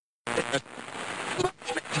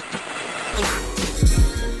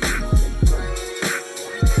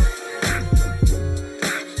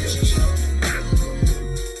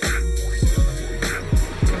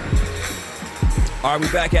All right, we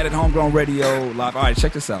back at it, Homegrown Radio Live. All right,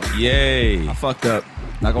 check this out. Yay. I fucked up.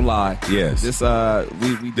 Not gonna lie. Yes. This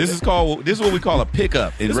This is what we call a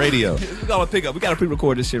pickup in radio. We call a pickup. We gotta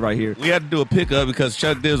pre-record this shit right here. We had to do a pickup because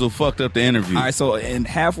Chuck Dizzle fucked up the interview. All right, so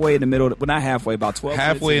halfway in the middle, well, not halfway, about 12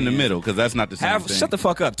 halfway in minutes the middle, because that's not the same thing. Shut the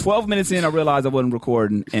fuck up. 12 minutes in, I realized I wasn't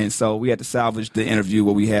recording, and so we had to salvage the interview.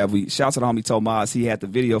 What we have, shouts to the homie Tomas. He had the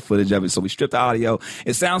video footage of it, so we stripped the audio.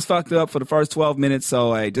 It sounds fucked up for the first 12 minutes,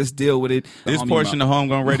 so hey, just deal with it. This portion of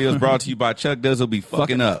Homegrown Radio is brought to you by Chuck Dizzle Be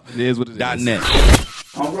Fucking Up. It is what it is. .net.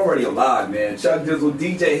 Homegrown Radio Live, man. Chuck Dizzle,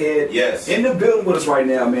 DJ Hed. Yes. In the building with us right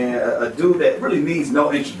now, man. A dude that really needs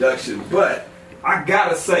no introduction, but I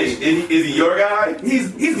gotta say, Is he your guy?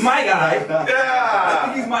 He's my guy. Yeah. I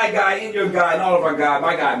think he's my guy and your guy and all of our guys.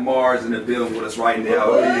 My guy Mars in the building with us right now.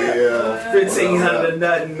 Oh, yeah. 1500 or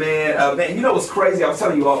nothing, man. Man, you know what's crazy? I was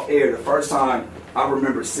telling you off air, the first time I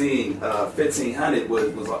remember seeing 1500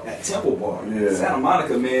 was at Temple Bar, Santa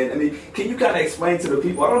Monica, man. I mean, can you kind of explain to the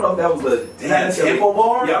people? I don't know if that was the Temple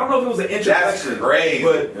Bar. Yeah, I don't know if it was an introduction. That's great.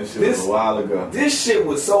 But This shit was a while ago. This shit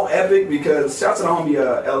was so epic because shout to the homie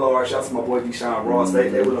LR, shout to my boy Deshaun Ross.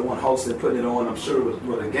 They were the one hosting, putting it on. I'm sure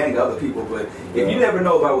with a gang of other people. But if you never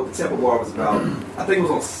know about what the Temple Bar was about, I think it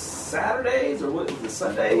was on Saturdays or what was it,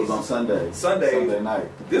 Sundays? It was on Sunday. Sunday night.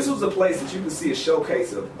 This was a place that you could see a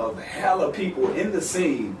showcase of hella people in the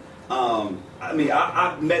scene. I mean,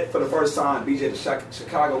 I met for the first time BJ the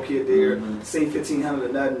Chicago kid there, seen 1500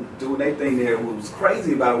 or nothing doing their thing there. What was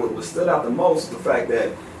crazy about it, what stood out the most, the fact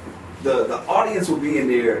that the audience would be in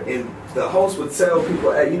there and the host would tell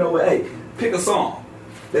people, hey, you know what, hey, pick a song.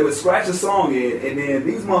 They would scratch a song in, and then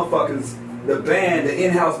these motherfuckers, the band, the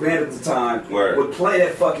in-house band at the time, would play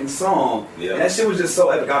that fucking song. Yeah. And that shit was just so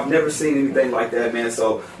epic. I've never seen anything like that, man.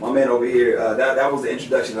 So my man over here, that was the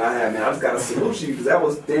introduction that I had, man. I just got to salute you because that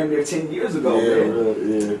was damn near 10 years ago,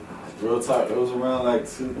 man. Real talk. It was around like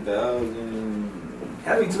 2000.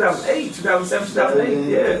 Had to be 2008, 2007, 2008.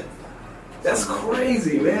 Yeah. That's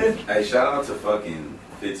crazy, man. Hey, shout out to fucking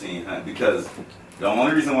 1500 because the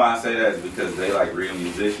only reason why I say that is because they like real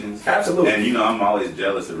musicians. Absolutely. And you know I'm always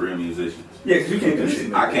jealous of real musicians. Yeah, because you can't do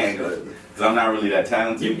shit. I can't go because I'm not really that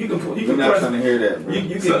talented. You can not trying to hear that, bro.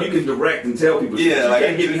 You can direct and tell people. Yeah, like you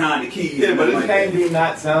can't get behind the keys. Yeah, but you can't be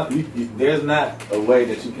not talented. There's not a way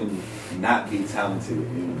that you can not be talented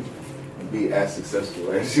and be as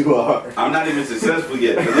successful as you are. I'm not even successful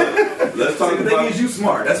yet. Let's talk about. The thing is, you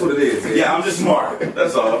smart. That's what it is. Yeah, I'm just smart.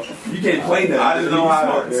 That's all. You can't play that. I just know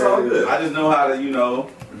how to. It's all good. I just know how to, you know.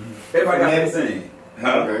 Everybody got their thing.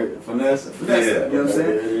 Okay. Finesse. Yeah. You know what I'm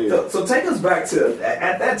saying? So take us back to,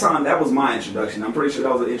 at that time, that was my introduction. I'm pretty sure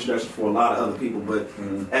that was an introduction for a lot of other people, but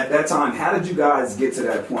at that time, how did you guys get to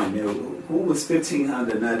that point? You know, who was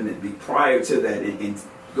 1500 nothing prior to that and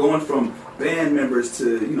going from band members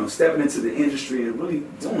to, you know, stepping into the industry and really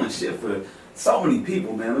doing shit for so many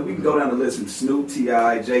people, man. I mean, we can go down the list from Snoop,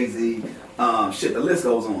 T.I., Jay-Z, shit, the list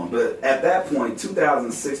goes on. But at that point,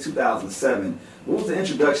 2006, 2007, what was the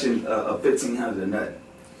introduction of 1500 or nothing?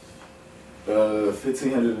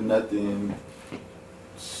 1500 or nothing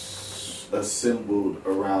assembled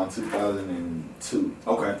around 2002.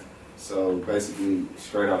 Okay. So basically,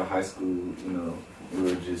 straight out of high school, you know, we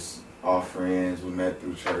were just all friends. We met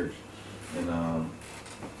through church, and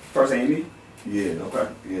first Amy. Yeah.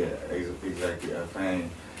 Okay. Yeah, exactly. Fame.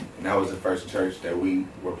 And that was the first church that we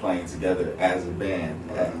were playing together as a band.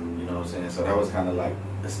 You know what I'm saying? So that was kind of like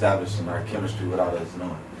establishing our chemistry without us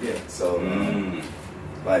knowing. Yeah. So,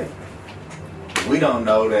 like, we don't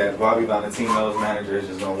know that Bobby Valentino's manager is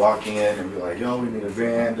just gonna walk in and be like, "Yo, we need a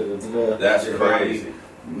band." Da, da, da, da. That's crazy.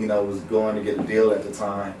 Bobby, you know, was going to get a deal at the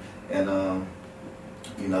time, and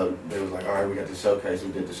you know, they was like, "All right, we got the showcase."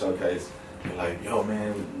 We did the showcase. They're like, "Yo,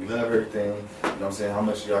 man, we love everything. You know what I'm saying? How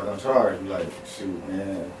much y'all gonna charge?" We're like, "Shoot,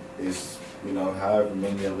 man, it's, you know, however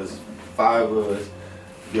many of us, 5 of us,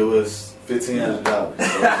 give us $1,500.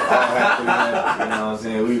 So all happy, man. You know what I'm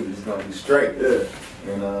saying? We was just gonna be straight."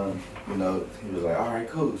 Yeah. And you know, he was like, "All right,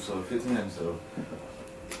 cool. So 1,500. So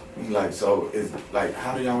he like, so it's like,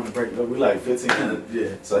 how do y'all want to break it up?" We like 1,500.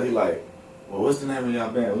 Yeah. So he like, "Well, what's the name of y'all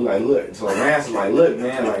band?" We like, "Look." So Rance was like, "Look,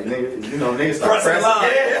 man, like, nigga, you know, niggas start pressing."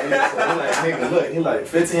 Yeah. So we like, "Nigga, look." He like,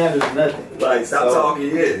 1,500 is nothing. Like, stop talking,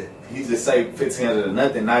 yeah. He just say 1,500 or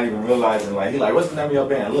nothing, not even realizing, like, he like, "What's the name of your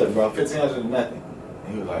band?" "Look, bro, 1,500 is nothing."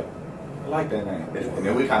 And he was like, "I like that name." And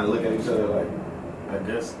then we kind of look at each other like, I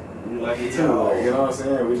guess we like it too. Like, you know what I'm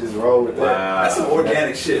saying? We just roll with that. Wow. That's some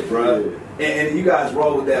organic shit, bro. Yeah. And you guys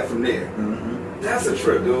roll with that from there. That's a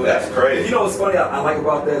trip, dude. That's crazy. You know what's funny? I like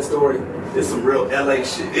about that story? It's some real LA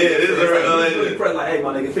shit. Yeah, it is a real LA shit. Like, hey,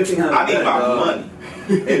 my nigga, 1,500. I need my money.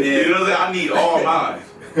 And then, you know what I'm saying? I need all mine.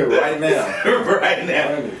 Right now. Right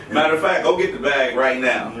now. Matter of fact, go get the bag right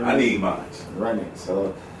now. I need mine. Running.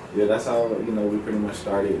 So yeah, that's how we pretty much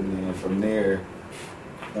started, and then from there,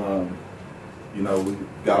 we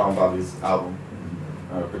got on Bobby's album,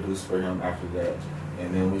 produced for him after that,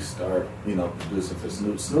 and then we start producing for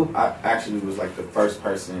Snoop. Snoop actually was like the first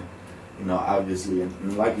person, obviously,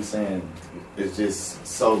 and like you're saying, it's just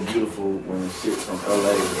so beautiful when shit from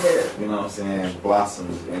LA,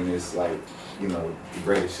 blossoms, and it's like the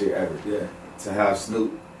greatest shit ever. Yeah. To have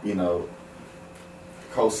Snoop,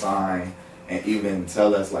 co-sign and even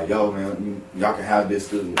tell us like, yo man, y'all can have this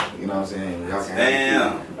studio. You know what I'm saying? Y'all can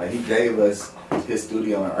have this. Like he gave us his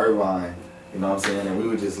studio in Irvine. You know what I'm saying? And we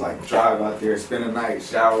would just like drive out there, spend the night,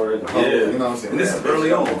 shower, the whole, you know what I'm saying? And this is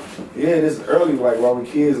early on. Yeah, this is early, like while we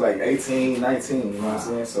kids, like 18, 19, you know what I'm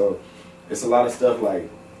saying? So it's a lot of stuff like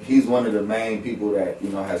he's one of the main people that,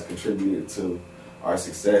 has contributed to our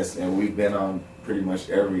success, and we've been on pretty much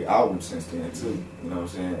every album since then too, you know what I'm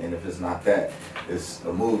saying? And if it's not that, it's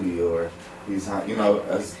a movie or he's,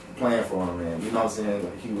 us playing for him, and you know what I'm saying?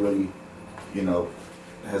 Like he really,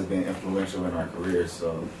 has been influential in our career,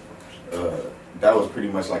 so that was pretty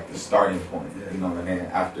much like the starting point, and then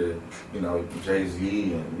after,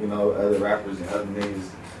 Jay-Z and, other rappers and other niggas,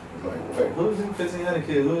 like, wait, who's the 1500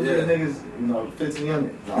 kid? Who's the niggas,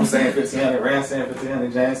 1500? I'm saying 1500, Rand saying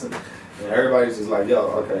 1500, Jansen. And everybody's just like, yo,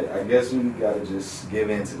 okay, I guess we gotta just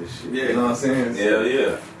give in to this shit. Yeah. You know what I'm saying? Hell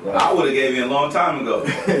yeah. Like, I would have gave in a long time ago.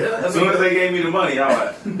 As soon as they gave me the money, I'm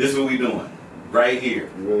like, this is what we doing. Right here.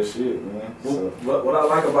 Real shit, man. So. What I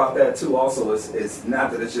like about that too also is it's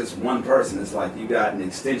not that it's just one person. It's like you got an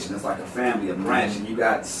extension. It's like a family, a branch, and you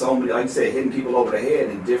got so many, like you said, hitting people over the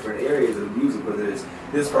head in different areas of music, whether it's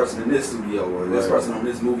this person in this studio or this person on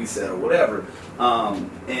this movie set or whatever. And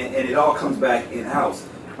it all comes back in-house.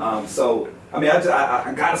 So, I mean,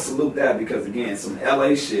 I gotta salute that because, again, some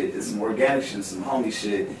LA shit, is some organic shit, some homie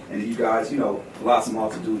shit, and you guys, blossom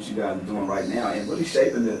off to do what you guys are doing right now and really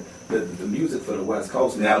shaping the music for the West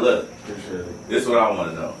Coast. Now, look, this is what I want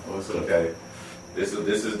to know. Okay? This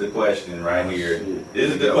is the question right here.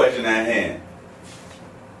 This is the question at hand.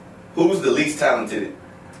 Who's the least talented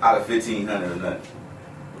out of 1500 or nothing?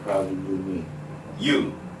 Probably me.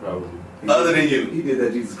 You. Probably. Other than you. He did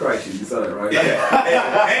that Jesus Christ shit. You saw that, right? Yeah.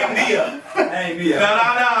 Hang me up. Hang me up. No,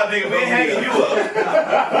 nigga. We ain't hanging you up.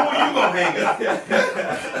 Who you gonna hang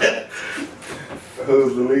up?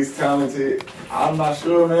 Who's the least talented? I'm not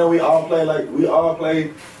sure, man. We all play like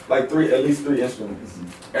at least three instruments.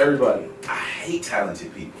 Everybody. I hate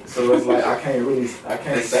talented people. So it's like I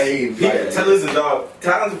can't say. Listen, dog.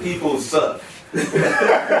 Talented people suck.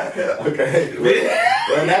 Okay.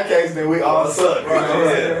 Well, in that case, then we all suck.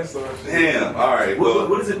 Right. Damn. All right. Well,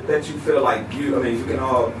 what is it that you feel like we can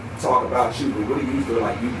all talk about you, but what do you feel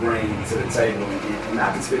like you bring to the table, and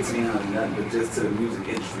not just 1500 nothing, but just to the music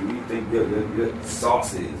industry? What do you think your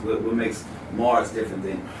sauce is? What makes Mars different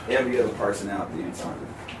than every other person out there in terms of?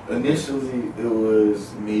 Initially, it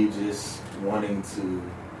was me just wanting to,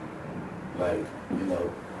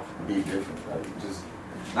 be different, just.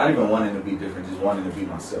 Not even wanting to be different, just wanting to be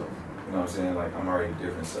myself. You know what I'm saying? Like, I'm already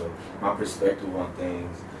different, so my perspective on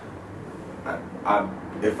things,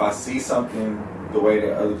 if I see something the way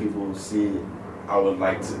that other people see it, I would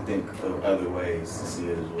like to think of other ways to see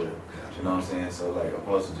it as well. You know what I'm saying? So, like,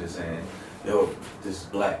 opposed to just saying, yo, this is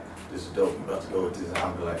black, this is dope, you about to go with this, and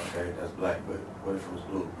I'll be like, okay, that's black, but what if it was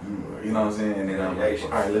blue? You know what I'm saying? And then I'm like, all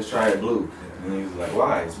right, let's try it blue. And then he's like,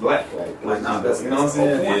 why? It's black. Like nah, that's, you know what I'm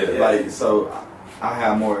saying? Yeah. Like, so I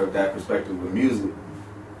have more of that perspective with music,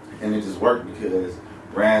 and it just worked because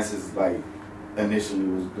Rance is like initially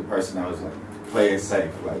was the person that was like play it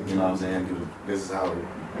safe, like, you know what I'm saying? This is how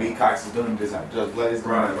B Cox is doing, this is how Just Blaze is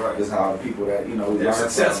doing, right. This is how the people that they're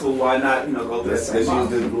successful. Why not go through let's use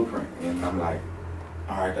this blueprint? And I'm like,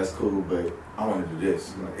 all right, that's cool, but I want to do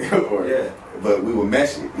this, But we would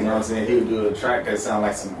mesh it, you know what I'm saying? He would do a track that sound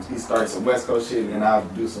like he starts some West Coast shit, and then I'll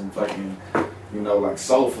do some fucking, like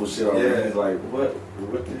soulful shit on it. He's like, what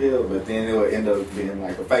the hell? But then it would end up being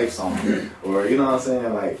like a faith song, or you know what I'm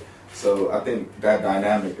saying? Like, so I think that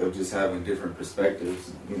dynamic of just having different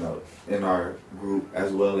perspectives, in our group,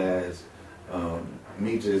 as well as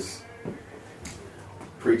me just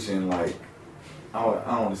preaching, like, I don't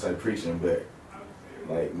want to say preaching, but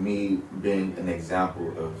like me being an example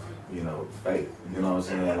of, faith. You know what I'm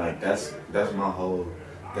saying? Like that's my whole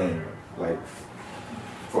thing. Like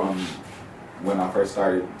from when I first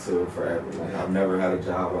started to forever. Like I've never had a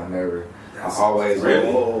job. I always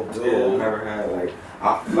never had like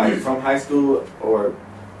from high school, or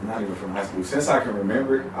not even from high school. Since I can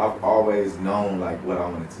remember, I've always known like what I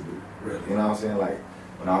wanted to do. Really? You know what I'm saying? Like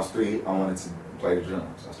when I was 3, I wanted to play the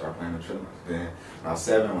drums. I started playing the drums. Then when I was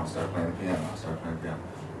 7, I started playing the piano.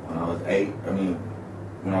 When I was 8,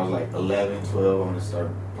 when I was like 11, 12, I wanted to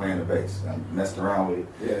start playing the bass. I messed around with it.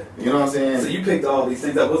 Yeah. You know what I'm saying? So you picked all these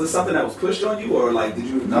things up. Was it something that was pushed on you, or like did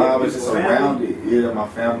you? No, I was just around it. Yeah, my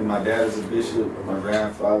family. My dad is a bishop. My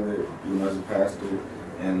grandfather, is a pastor,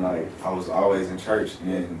 and like I was always in church.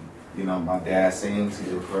 And my dad sings.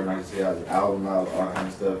 He recorded, like I said, an album out, all that kind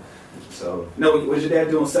of stuff. So. No, was your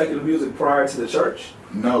dad doing secular music prior to the church?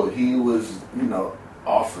 No, he was,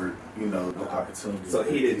 offered, the opportunity. So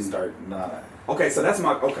he didn't start. Nah. Okay, so that's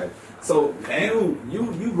okay. So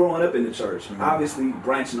you growing up in the church, obviously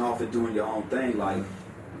branching off and doing your own thing, like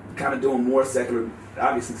kind of doing more secular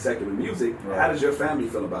music. Right. How does your family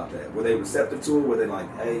feel about that? Were they receptive to it? Were they like,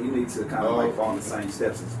 hey, you need to kind of like follow the same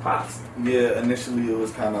steps as Pops? Yeah, initially it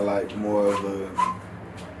was kind of like more of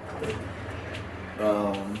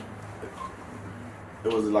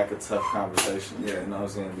it was like a tough conversation. Yeah, you know what I'm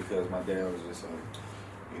saying? Because my dad was just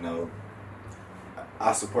like,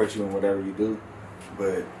 I support you in whatever you do,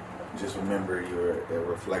 but just remember you're a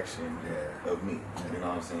reflection of me. You know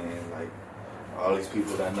what I'm saying? Like, all these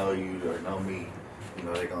people that know you or know me,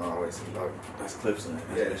 they gonna always say, like, that's Clifton,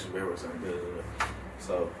 that's Bishop or something.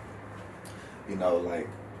 So, like,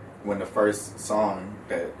 when the first song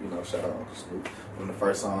that, shout out Uncle Snoop, when the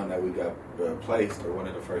first song that we got placed, or one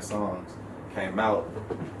of the first songs, came out,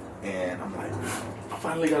 and I'm like, I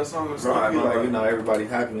finally got a song with Snoop. Right, like, everybody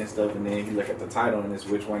happy and stuff, and then he look at the title and it's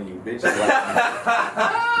Which One of You Bitches Like Me.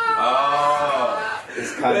 Oh,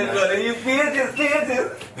 it's kind of you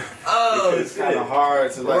bitches. Oh, it's kind of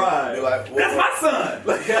hard to like, be like, that's my son.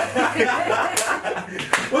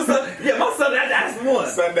 What's up? Yeah, my son. That's the one.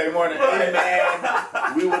 Sunday morning, hey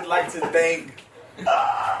man, we would like to thank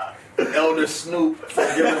Elder Snoop for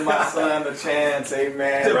giving my son a chance,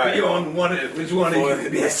 amen. To be on which one of you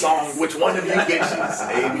this song, Which One of You Bitches,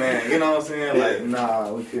 amen. You know what I'm saying? Like,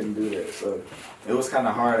 nah, we couldn't do that. So it was kind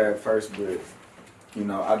of hard at first, but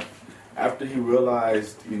after he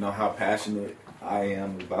realized, how passionate I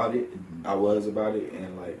am about it, I was about it,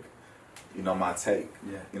 and like, my take.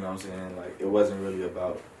 Yeah. You know what I'm saying? Like, it wasn't really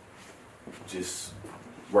about just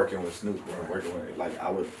working with Snoop or working with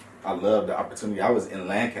I loved the opportunity. I was in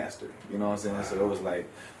Lancaster, you know what I'm saying? So it was like,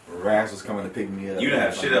 Ras was coming to pick me up. You didn't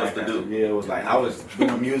have shit else to do. Yeah, it was like, I was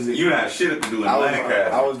doing music. You didn't have shit to do in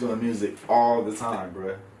Lancaster. I was doing music all the time,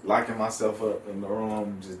 bro. Locking myself up in the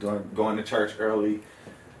room, just going to church early.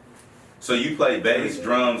 So you played bass,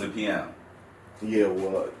 drums, and piano? Yeah,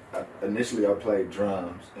 well, initially I played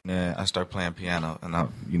drums. And then I started playing piano, and I,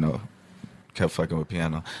 kept fucking with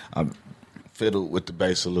piano. I fiddled with the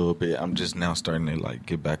bass a little bit. I'm just now starting to like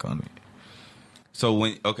get back on it. So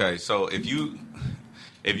if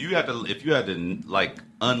you had to like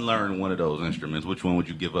unlearn one of those instruments, which one would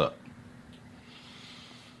you give up?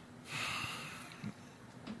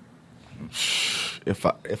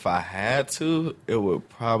 If I had to, it would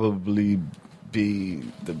probably be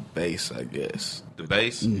the bass, I guess. The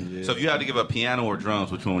bass? Yeah. So if you had to give up piano or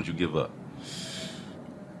drums, which one would you give up?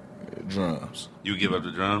 Drums. You give up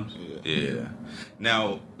the drums? Yeah.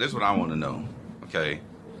 Now, this is what I want to know. Okay.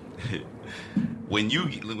 When you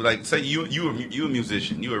like, say you a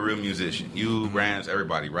musician, you a real musician, you rams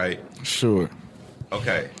everybody, right? Sure.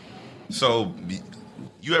 Okay. So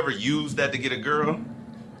you ever use that to get a girl?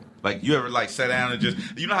 Like, you ever like sat down and just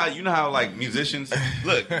you know how like musicians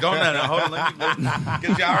look, hold on, let me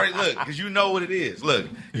because you already look, because you know what it is. Look,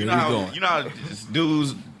 you know how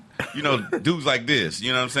dudes, dudes like this,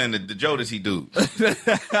 you know what I'm saying, the Jodeci dudes,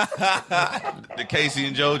 the Casey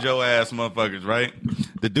and JoJo ass motherfuckers, right?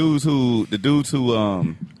 The dudes who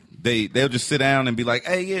they'll just sit down and be like,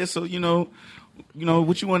 hey, yeah, so what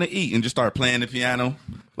you want to eat, and just start playing the piano.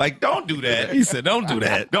 Like, don't do that. He said, don't do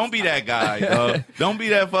that. Don't be that guy. Don't be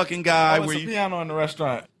that fucking guy where you piano in the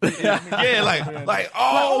restaurant. Yeah, like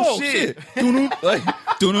oh shit. Like,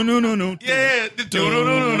 yeah,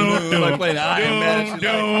 like playing Iron Man.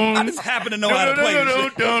 I just happen to know how to play this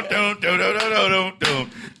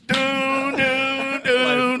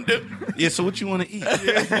shit. Yeah, so what you want to eat?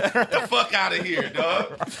 Get the fuck out of here,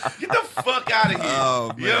 dog. Get the fuck out of here.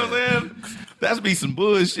 Oh, you know what I'm saying? That's be some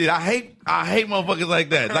bullshit. I hate motherfuckers like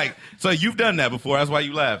that. Like, so you've done that before. That's why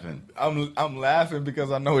you laughing. I'm laughing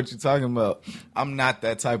because I know what you're talking about. I'm not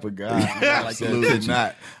that type of guy. Absolutely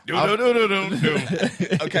not.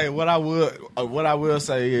 Okay, what I will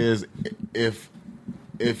say is, if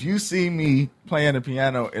you see me playing the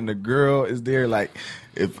piano and the girl is there, like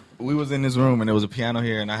if we was in this room and there was a piano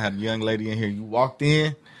here and I had a young lady in here, you walked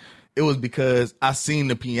in it was because I seen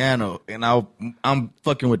the piano and I'm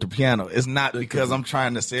fucking with the piano. It's not because I'm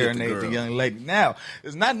trying to serenade the young lady. Now,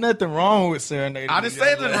 there's not nothing wrong with serenading. I didn't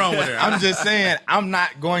say nothing wrong with her. I'm just saying I'm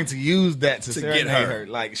not going to use that to serenade her.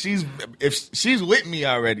 Like if she's with me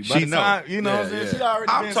already, she knows. You know what I'm saying? She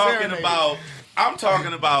already I'm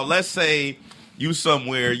talking about. Let's say you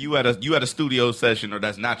somewhere, you at a studio session, or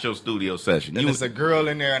that's not your studio session. And there's a girl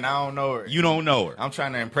in there, and I don't know her. You don't know her. I'm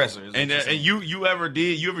trying to impress her. And you ever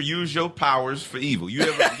use your powers for evil? You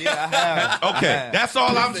ever? Yeah, I have. Okay, that's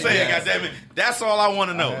all I'm saying. Goddammit, that's all I want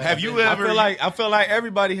to know. Have you ever? I feel like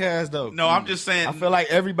everybody has though. No, I'm just saying. I feel like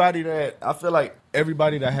everybody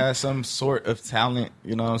that has some sort of talent.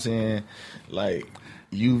 You know what I'm saying? Like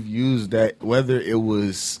you've used that, whether it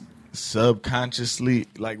was subconsciously,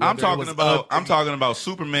 like I'm talking about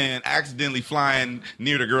Superman accidentally flying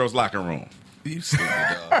near the girls' locker room. You stupid,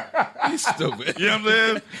 dog. You stupid. You know what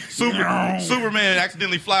I'm saying? Superman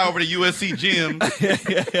accidentally fly over the USC gym.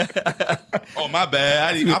 Oh, my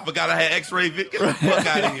bad. I forgot I had X-ray vision. Get the fuck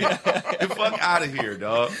out of here. Get the fuck out of here,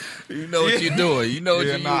 dog. You know what you're doing. You know what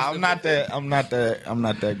you're doing. I'm not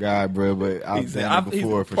that guy, bro. But I've done it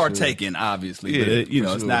before for partaking, sure. Obviously, but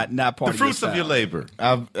it's not part the of fruits of your labor.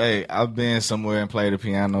 I've been somewhere and played a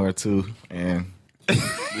piano or two, and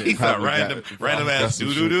he's a random ass do.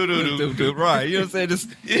 Right, you know what I'm saying? Just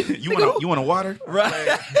you want a water?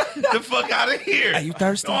 Right. The fuck out of here. Are you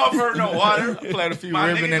thirsty? No, I've heard no water. Played a few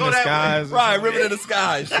Ribbon in the Skies. Right, Ribbon in the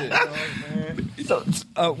Skies. Shit. So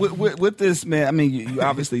with this, man, I mean, you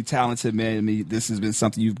obviously talented, man. I mean, this has been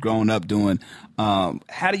something you've grown up doing.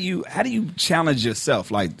 How do you challenge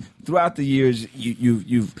yourself? Like throughout the years,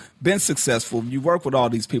 you've been successful. You work with all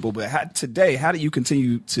these people, but how do you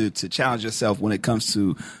continue to challenge yourself when it comes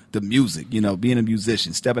to the music? You know, being a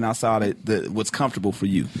musician, stepping outside of what's comfortable for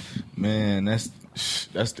you. Man, that's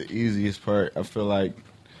the easiest part. I feel like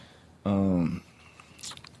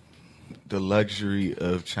the luxury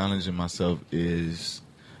of challenging myself is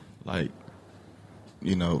like,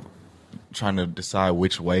 you know, trying to decide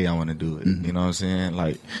which way I want to do it. Mm-hmm. You know what I'm saying?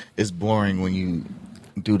 Like, it's boring when you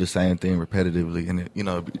do the same thing repetitively and it, you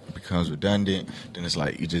know, it becomes redundant. Then it's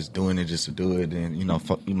like you're just doing it just to do it, and you know,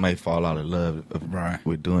 you may fall out of love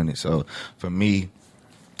with doing it. So for me,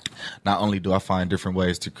 not only do I find different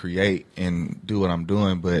ways to create and do what I'm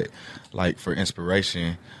doing, but like for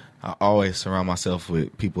inspiration, I always surround myself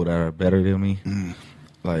with people that are better than me. Mm.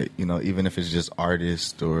 Like, you know, even if it's just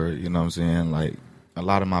artists or, you know what I'm saying, like a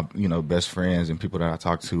lot of my, you know, best friends and people that I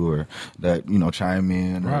talk to or that, you know, chime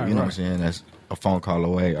in or, you know what I'm saying, that's a phone call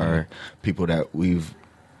away are people that we've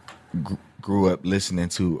grew up listening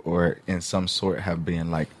to or in some sort have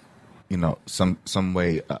been like, you know, some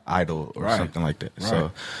way idol or something like that. Right.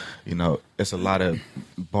 So, you know, it's a lot of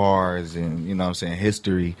bars and, you know what I'm saying,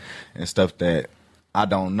 history and stuff that I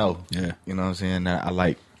don't know. Yeah. You know what I'm saying? That I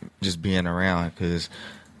like just being around because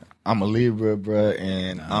I'm a Libra, bro,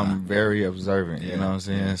 and I'm very observant. You know what I'm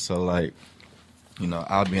saying? Yeah. So, like, you know,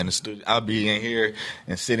 I'll be in the studio. I'll be in here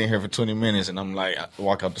and sitting here for 20 minutes, and I'm like, I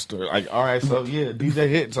walk out the studio, like, all right, so yeah, DJ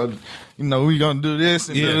Hed. So, you know, we gonna do this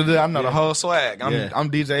and I know the whole swag. I'm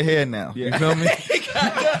DJ Hed now. Yeah. You feel me?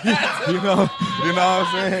 you know what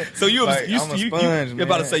I'm saying? So you're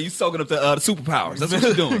about to say you soaking up the superpowers. That's what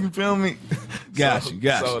you're doing. You feel me? Got you.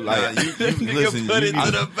 So like, you listen, put it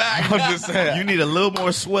to the back. I'm just saying, you need a little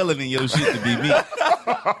more swelling in your shit to be me. You know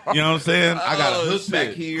what I'm saying? I got a hook back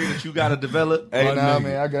here that you got to develop. Hey,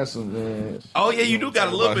 man, I got some. Man. Oh yeah, you do got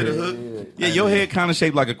a little bit of hook. Yeah, your head kind of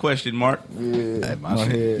shaped like a question mark. Yeah, hey, my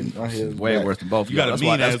head is way worse than both. You got a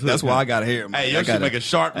mean ass hook. That's why I got hair. Hey, your shit make a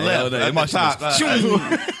sharp left at the top.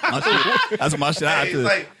 That's my shit. I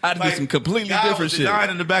had to do some completely different shit. The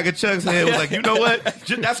in the back of Chuck's head was like, you know what?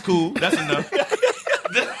 That's cool. That's enough.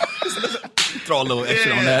 Throw a little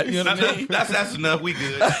extra on that. You know what I mean? That's enough. We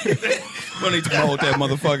good. We don't need to promote that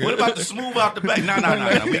motherfucker. What about the smooth out the back? No.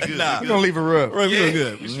 We good. Nah, we gonna leave it rough. Right, we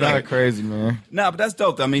good. It's not crazy, man. Nah, but that's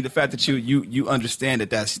dope. I mean, the fact that you understand that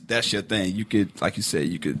that's your thing. You could, like you said,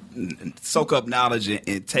 you could soak up knowledge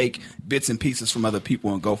and take bits and pieces from other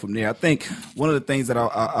people and go from there. I think one of the things that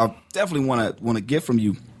I definitely want to get from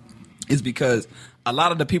you is because a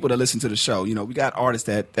lot of the people that listen to the show, you know, we got artists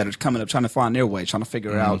that are coming up trying to find their way, trying to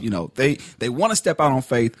figure out, you know, they want to step out on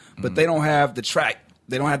faith, but they don't have the track.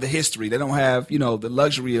 They don't have the history. They don't have, you know, the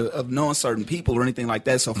luxury of knowing certain people or anything like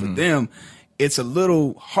that. So for them, it's a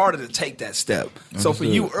little harder to take that step. So for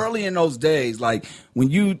you early in those days, like when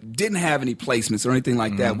you didn't have any placements or anything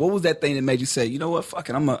like that, what was that thing that made you say, you know what, fuck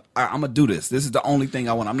it, I'm gonna do this. This is the only thing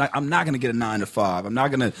I want. I'm not gonna get a 9 to 5. I'm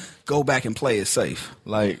not gonna go back and play it safe.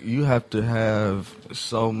 Like you have to have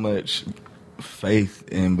so much faith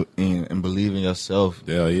and believe believe in yourself.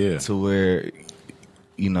 Hell yeah. To where,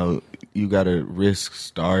 you know, you gotta risk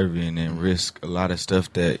starving and risk a lot of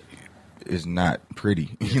stuff that is not pretty.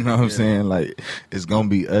 You know what I'm saying? Like, it's gonna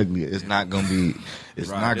be ugly. It's not gonna be. It's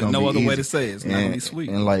not gonna be. No other easy. way to say it. It's not gonna be sweet.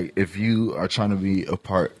 And like, if you are trying to be a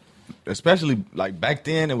part, especially like back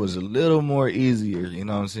then, it was a little more easier. You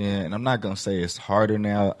know what I'm saying? And I'm not gonna say it's harder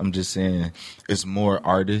now. I'm just saying it's more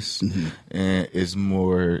artists and it's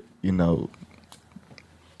more, you know,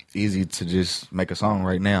 easy to just make a song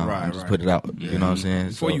right now and just put it out. You know what I'm saying?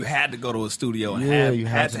 Before you had to go to a studio and you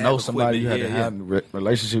had to know somebody, you had to have a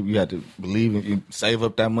relationship, you had to believe in you, save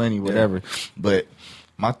up that money, whatever. But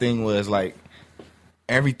my thing was like,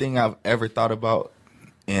 everything I've ever thought about,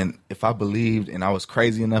 and if I believed and I was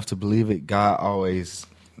crazy enough to believe it, God always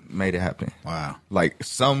made it happen. Wow. Like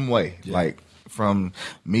some way. Like from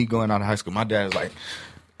me going out of high school, my dad was like,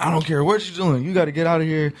 I don't care what you're doing. You got to get out of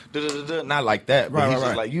here. Not like that. But he's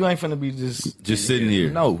just like, you ain't finna be just sitting here.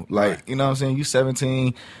 No. Like, you know what I'm saying? You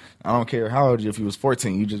 17. I don't care how old you. If you was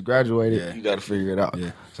 14, you just graduated. You got to figure it out.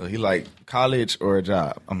 Yeah. So he like, college or a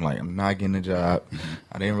job. I'm like, I'm not getting a job.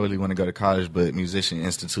 I didn't really want to go to college, but Musician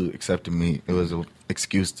Institute accepted me. It was an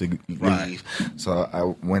excuse to leave. So I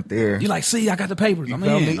went there. You like, see, I got the papers. I'm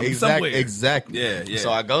in. I'm somewhere. Exactly. Yeah.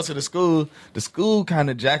 So I go to the school. The school kind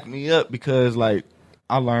of jacked me up because like,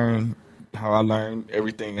 I learned how I learned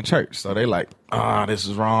everything in church. So they like, this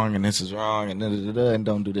is wrong and this is wrong and and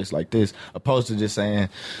don't do this like this. Opposed to just saying,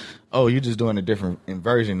 oh, you're just doing a different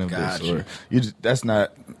version of this. Or that's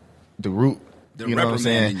not the root. You know what I'm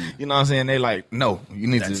saying? You know what I'm saying? They like, no, you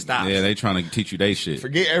need to stop. Yeah, they trying to teach you they shit.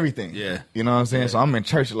 Forget everything. Yeah. You know what I'm saying? So I'm in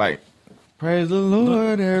church like, praise the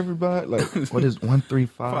Lord, everybody. Like, what is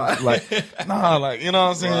 135? Like, nah, like, you know what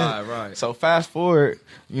I'm saying? Right. So fast forward,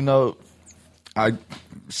 you know, I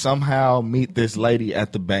somehow meet this lady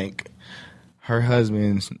at the bank. Her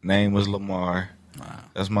husband's name was Lamar. Wow.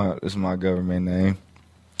 That's my government name.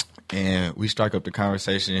 And we strike up the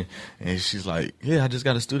conversation, and she's like, yeah, I just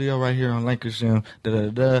got a studio right here on Lancashire.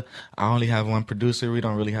 I only have one producer. We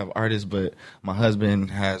don't really have artists, but my husband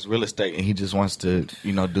has real estate, and he just wants to,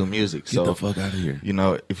 you know, do music. Get the fuck out of here. You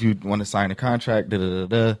know, if you want to sign a contract,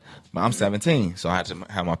 but I'm 17, so I had to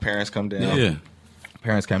have my parents come down. Yeah.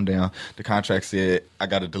 Parents came down. The contract said I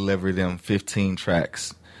got to deliver them 15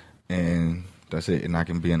 tracks, and that's it. And I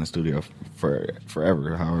can be in the studio for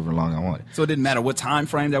forever, however long I want. So it didn't matter what time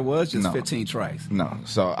frame that was, just No. 15 tracks. No.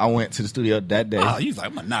 So I went to the studio that day. Oh, he's like,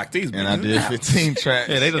 I'm gonna knock these. And I did 15 tracks.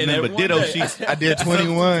 Yeah, they don't remember ditto sheets. I did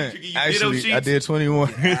 21. Actually, I did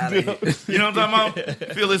 21. You know what I'm talking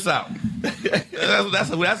about? Fill this out. That's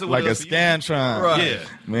like a Scantron. Right. Yeah.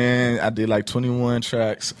 Man, I did like 21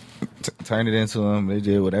 tracks. Turned it into them. They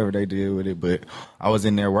did whatever they did with it, but I was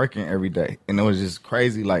in there working every day, and it was just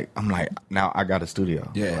crazy. Like, I'm like, now I got a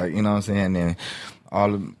studio. Yeah. Like, you know what I'm saying? And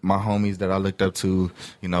all of my homies that I looked up to,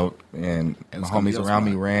 you know, and my homies around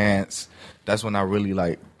me, Rance. That's when I really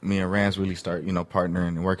like, me and Rance really start, you know, partnering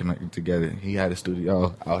and working together. He had a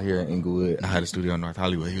studio out here in Inglewood. I had a studio in North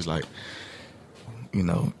Hollywood. He was like, you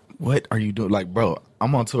know, what are you doing? Like, bro,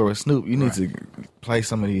 I'm on tour with Snoop. You need to play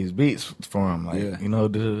some of these beats for him. Like, you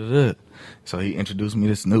know, So he introduced me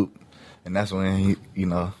to Snoop. And that's when he, you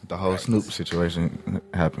know, the whole Snoop situation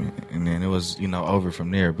happened. And then it was, you know, over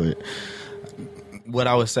from there. But what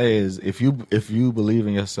I would say is if you believe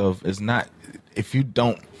in yourself, it's not, if you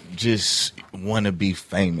don't just want to be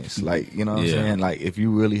famous, like, you know what I'm saying? Like, if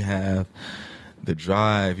you really have the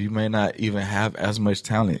drive, you may not even have as much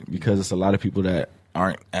talent, because it's a lot of people that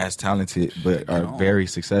aren't as talented but are very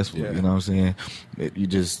successful. You know what I'm saying? You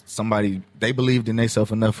just, somebody, they believed in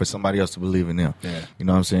themselves enough for somebody else to believe in them. You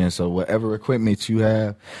know what I'm saying? So whatever equipment you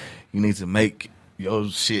have, you need to make your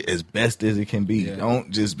shit as best as it can be.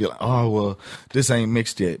 Don't just be like, oh, well, this ain't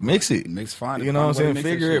mixed yet. Mix it. Mix fine. You know what I'm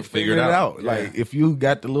saying? Figure it out. Like, if you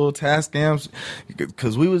got the little task cams,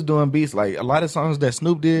 because we was doing beats, like a lot of songs that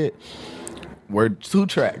Snoop did were 2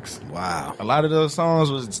 tracks. Wow. A lot of those songs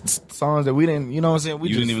was songs that we didn't, you know what I'm saying? We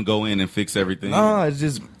didn't even go in and fix everything. No, it's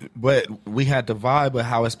just, but we had the vibe of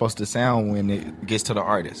how it's supposed to sound when it gets to the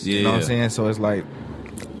artist. You know what I'm saying? So it's like,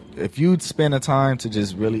 if you spend the time to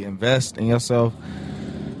just really invest in yourself,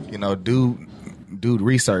 you know, do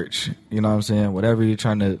research, you know what I'm saying? Whatever you're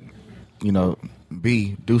trying to, you know,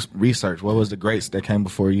 do research. What was the greats that came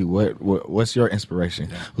before you? What's your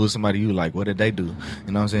inspiration? Who's somebody you like? What did they do? You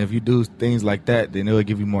know what I'm saying? If you do things like that, then it will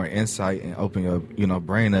give you more insight and open your, you know,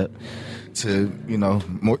 brain up to, you know,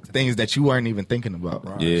 more things that you weren't even thinking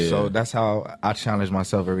about. So that's how I challenge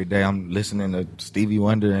myself every day. I'm listening to Stevie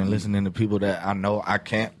Wonder and listening to people that I know I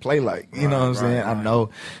can't play like. You know what I'm saying? I know,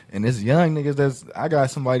 and this young niggas, I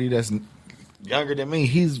got somebody that's younger than me.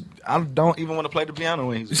 I don't even want to play the piano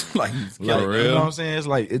when he's like, you know what I'm saying? It's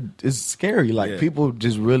like it's scary. Like people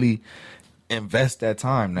just really invest that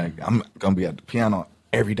time. Like I'm gonna be at the piano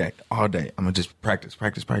every day, all day. I'm gonna just practice,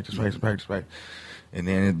 and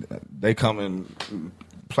then they come and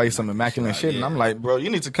play some immaculate shit, and I'm like, bro, you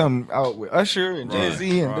need to come out with Usher and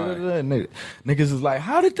Jay-Z and da-da-da. And niggas is like,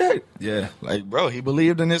 how did that? Yeah, like, bro, he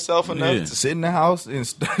believed in himself enough to sit in the house and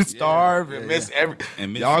starve and miss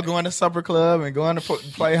y'all going to supper club and going to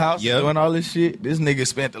playhouse and doing all this shit. This nigga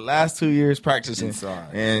spent the last 2 years practicing,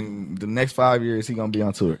 and the next 5 years he gonna be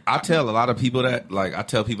on tour. I tell a lot of people that, like, I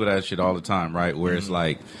tell people that shit all the time, right? Where it's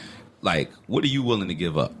like, what are you willing to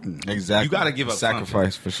give up? Exactly. You got to give up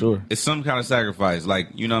sacrifice something. for sure. It's some kind of sacrifice. Like,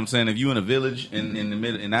 you know what I'm saying? If you in a village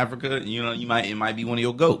in Africa, you know, it might be one of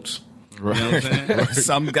your goats. Right. You know what I'm saying?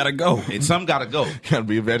 Some got to go. Some got to go. You got to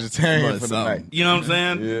be a vegetarian for the night. You know what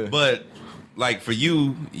I'm saying? Yeah. But like for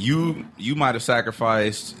you might have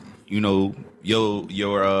sacrificed, you know, your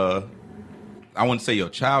I wouldn't say your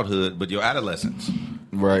childhood, but your adolescence.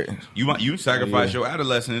 Right. You sacrificed your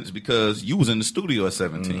adolescence because you was in the studio at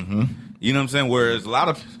 17. You know what I'm saying? Whereas a lot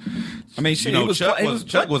of, I mean, shit,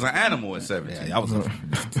 Chuck was an animal at 17. Yeah, I was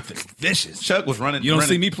vicious. Chuck was running. You don't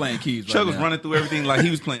see me playing keys. Chuck was running through everything like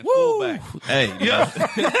he was playing fullback. Hey,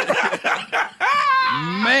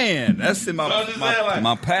 man, that's in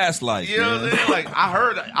my past life. You know what I'm saying? Like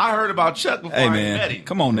I heard about Chuck before I met him.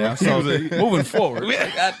 Come on now. So moving forward.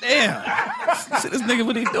 God damn. See this nigga,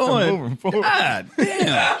 what he doing? Moving forward. God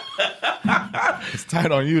damn. It's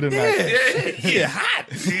tight on you tonight. Yeah, hot.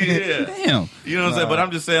 Yeah. Damn. You know what I'm saying? But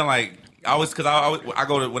I'm just saying, like, when I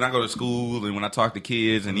go to school and when I talk to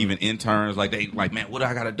kids and even interns, like they like, man, what do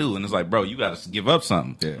I got to do? And it's like, bro, you got to give up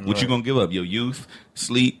something. Yeah, what you gonna give up? Your youth,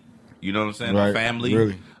 sleep. You know what I'm saying? Right.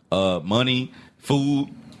 Family, money, food.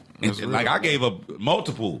 Like I gave up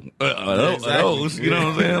multiple of those. You know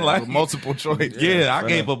what I'm saying? Like multiple choice. Yeah, I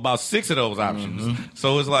gave up about 6 of those options.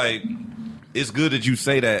 So it's like, it's good that you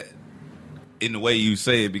say that in the way you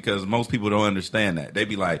say it, because most people don't understand that. They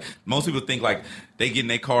be like, most people think like they get in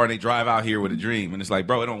their car and they drive out here with a dream, and it's like,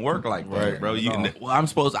 bro, it don't work like that, bro. I'm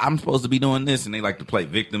supposed to be doing this, and they like to play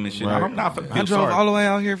victim and shit. Right. I'm not. I drove all the way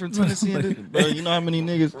out here from Tennessee, bro. You know how many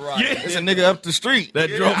niggas? There's a nigga up the street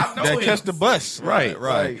that catch the bus. Right.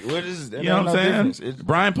 Like, what is that? You know what I'm saying?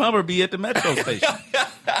 Brian Pumper be at the metro station.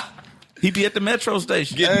 He be at the metro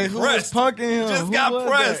station getting pressed. Who was punking him? Just got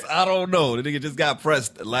pressed. I don't know. The nigga just got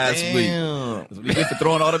pressed last week. We get to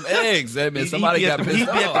throwing all them eggs. I mean, somebody got pissed off. He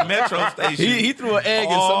be at the metro station. He threw an egg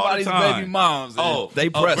at somebody's baby mom's.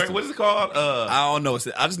 They pressed him. What is it called? I don't know.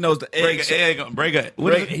 I just know it's the egg.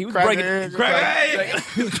 He was cracking eggs.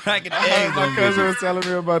 My cousin was telling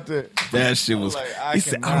me about that. That shit was. He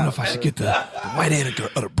said, I don't know if I should get the white egg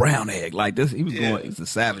or the brown egg. Like this, he was going. He's a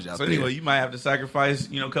savage out there. So anyway, you might have to sacrifice,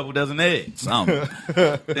 a couple dozen eggs. Something.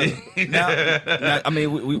 now, I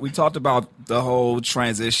mean, we talked about the whole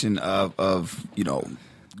transition of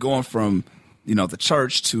going from the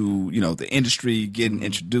church to the industry, getting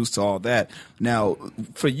introduced to all that. Now,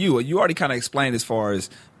 for you already kind of explained as far as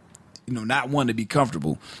not wanting to be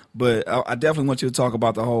comfortable, but I definitely want you to talk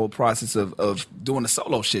about the whole process of doing the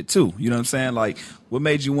solo shit too. You know what I'm saying? Like, what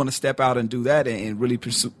made you want to step out and do that and really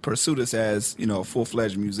pursue this as, a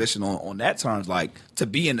full-fledged musician on that terms, like to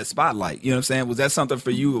be in the spotlight? You know what I'm saying? Was that something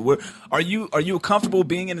for you? Are you comfortable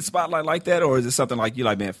being in the spotlight like that, or is it something like you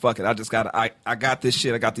like, man, fuck it, I got this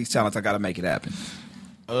shit, I got these talents, I got to make it happen?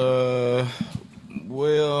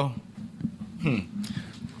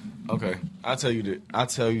 Okay, I'll tell you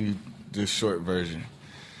the short version.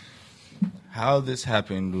 How this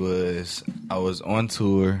happened was I was on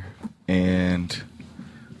tour with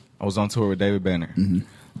David Banner,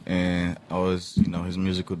 and I was his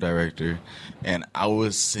musical director, and I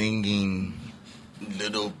was singing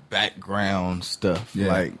little background stuff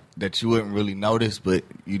like that you wouldn't really notice, but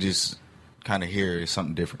you just kind of hear it's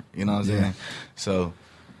something different. You know what I'm saying? So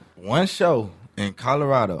one show in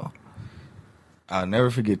Colorado, I'll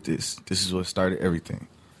never forget this. This is what started everything.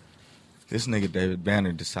 This nigga David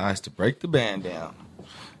Banner decides to break the band down,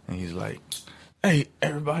 and he's like, "Hey,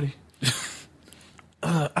 everybody,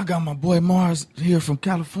 I got my boy Mars here from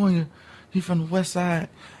California. He from the West Side.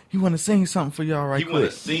 He want to sing something for y'all right quick." He want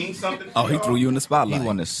to sing something? Oh, he threw you in the spotlight. He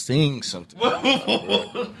want to sing something.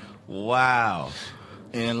 Wow.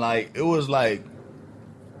 And it was like,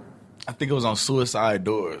 I think it was on Suicide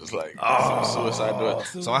Doors, Suicide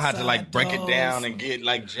Doors. So I had to break it down and get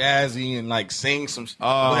jazzy and sing some.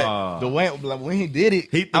 But the way when he did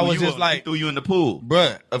it, I was just he threw you in the pool,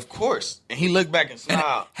 bruh. Of course. And he looked back and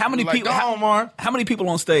smiled. How many people? Go on, Mar. How many people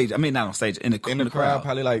on stage? I mean, not on stage, in the crowd.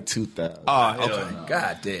 Probably 2,000. Oh, okay.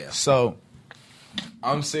 God damn. So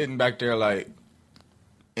I'm sitting back there like,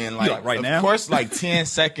 and You like right of now? course, like 10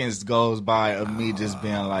 seconds goes by of me just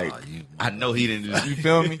being like, I know he didn't just. you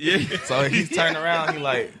feel me? Yeah. So he's turning around, he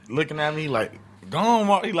like looking at me like, go on,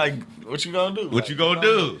 Mark. He like, what you gonna do? What you gonna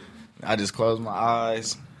do? I just closed my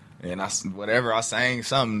eyes and whatever I sang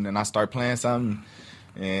something and I start playing something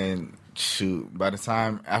and shoot. By the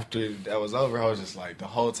time after that was over, I was just like, the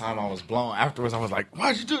whole time I was blown. Afterwards, I was like,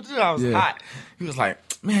 why'd you do this? I was hot. He was like,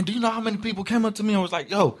 man, do you know how many people came up to me and was like,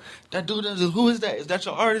 yo, that dude, who is that? Is that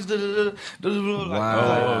your artist?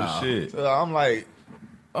 Oh shit! So I'm like,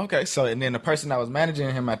 okay. So and then the person that was managing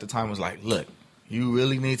him at the time was like, look, you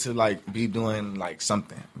really need to like be doing like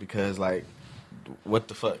something because like, what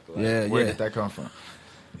the fuck? Like, where did that come from?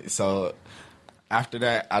 So after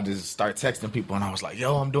that, I just start texting people, and I was like,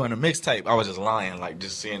 "Yo, I'm doing a mixtape." I was just lying, like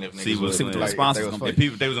just seeing if niggas what would, the like, responses they was gonna be. fucking-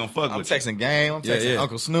 People they was gonna fuck I'm with you. texting Game, I'm texting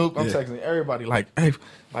Uncle Snoop, I'm texting everybody. Like, hey,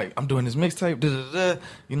 like I'm doing this mixtape.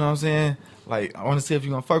 You know what I'm saying? Like, I want to see if you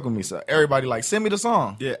gonna fuck with me. So everybody like, send me the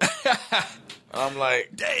song. Yeah. I'm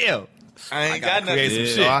like, Damn. I ain't got nothing. create some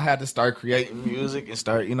So shit. I had to start creating music and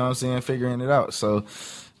start, you know what I'm saying, figuring it out. So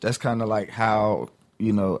that's kind of like how,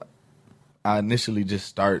 you know, I initially just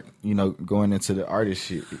start, you know, going into the artist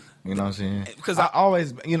shit. You know what I'm saying? Because I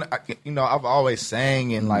always, I've always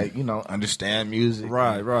sang and like, you know, understand music.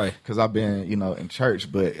 Right. Because I've been, you know, in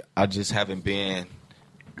church, but I just haven't been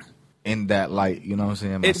in that light. You know what I'm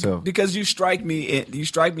saying? Myself. Because you strike me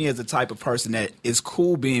as the type of person that is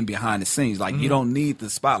cool being behind the scenes. Like you don't need the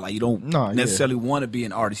spotlight. You don't necessarily want to be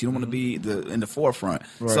an artist. You don't want to be in the forefront.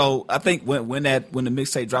 Right. So I think when the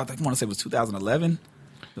mixtape dropped, I want to say it was 2011,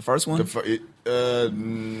 the first one. I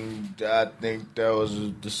think that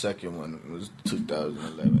was the second one. It was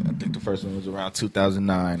 2011. I think the first one was around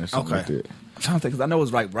 2009 or something like that. I'm trying to think because I know it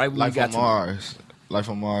was right when Life we got on Mars. Life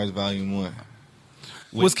on Mars, Volume 1.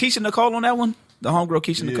 Was Keisha Nicole on that one? The homegirl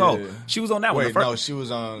Keisha Nicole. She was on that one. Wait, no, she was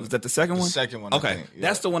on. Was that the second one? The second one. Okay, I think. Yeah.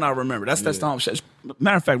 that's the one I remember. That's the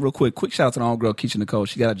matter of fact, real quick shout out to the homegirl Keisha Nicole.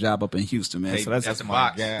 She got a job up in Houston, man. Hey, so that's my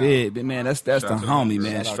box. gal. big, man. That's the homie,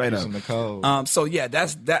 man. Shout out Straight Keisha up. Nicole. So yeah,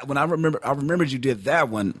 that's that. When I remembered you did that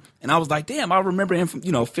one, and I was like, damn, I remember him from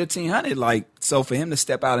 1500. Like, so for him to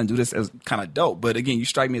step out and do this is kind of dope. But again, you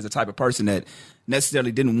strike me as the type of person that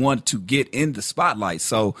necessarily didn't want to get in the spotlight.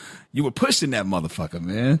 So you were pushing that motherfucker,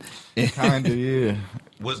 man. Kinda, yeah.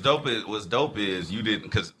 What's dope is you didn't,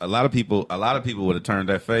 because a lot of people would have turned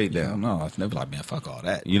that fade I down. don't know. I've never like, man, fuck all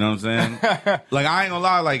that. You know what I'm saying? Like, I ain't gonna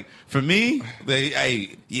lie. Like, for me,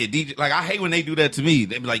 DJ. Like, I hate when they do that to me.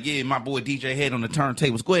 They be like, yeah, my boy DJ Hed on the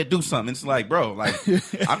turntables. Go ahead, do something. It's like, bro, like,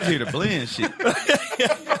 I'm just here to blend shit.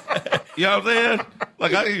 You know what I'm saying?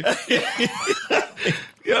 Like,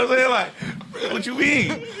 you know what I'm saying? Like, what you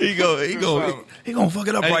mean? He gonna fuck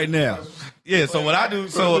it up right now. Yeah, so what I do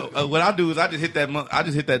is I just hit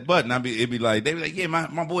that button. It'd be like, they be like, yeah,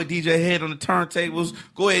 my boy DJ Hed on the turntables.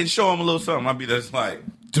 Go ahead and show him a little something. I'd be just like,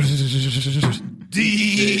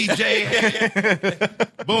 DJ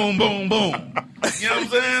Hed. Boom, boom, boom. You know what I'm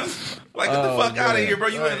saying? Like, get the fuck out of here, bro.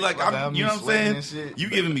 You ain't like, you know what I'm saying? You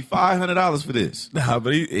giving me $500 for this? Nah,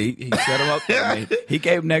 but he set him up there, man. He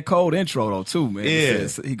gave him that cold intro though too, man. Yeah.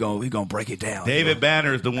 He gonna break it down. David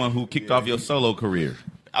Banner is the one who kicked off your solo career.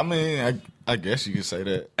 I mean, I guess you could say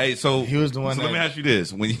that. Hey, so he was the one. So that let me ask you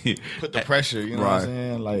this: when you put the pressure, you know what I'm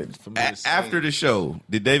saying? Like for me to sing. after the show,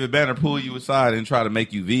 did David Banner pull you aside and try to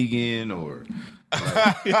make you vegan or?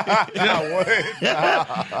 Try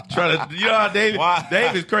to, you know how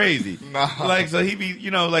Dave is crazy. Nah. Like, so he be,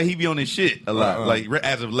 like he be on his shit a lot. Like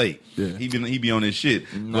as of late, he be on his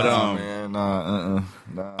shit. Nah, man,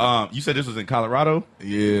 nah. You said this was in Colorado.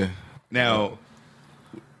 Yeah. Now,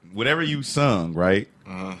 whatever you sung, right?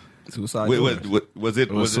 Suicide. Was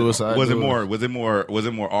it more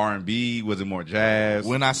R&B? Was it more jazz?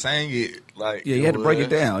 When I sang it, like Yeah, you had to break it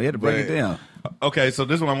down. Okay, so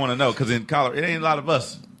this is what I want to know, because in Colorado, it ain't a lot of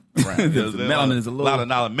us around. The melanin is a little- lot of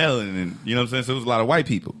melanin, you know what I'm saying? So it was a lot of white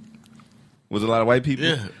people. Was it a lot of white people?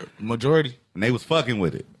 Yeah, majority. And they was fucking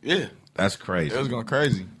with it. Yeah, That's crazy. it was going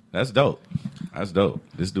crazy. That's dope.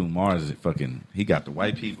 This dude Mars is he got the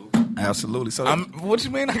white people. Absolutely. So What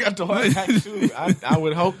you mean? I got the white guy too. I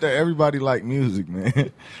would hope that everybody like music,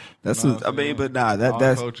 man. that's You know what I'm I mean, saying? but nah, All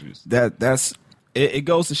that's cultures. that's it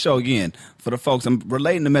goes to show again for the folks. I'm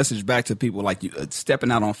relating the message back to people like you,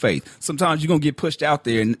 stepping out on faith. Sometimes you're gonna get pushed out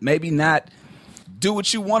there and maybe not do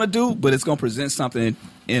what you want to do, but it's gonna present something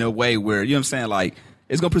in a way where, you know what I'm saying, like.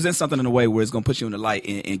 It's going to present something in a way where it's going to put you in the light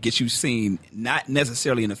and get you seen, not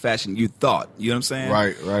necessarily in the fashion you thought. You know what I'm saying?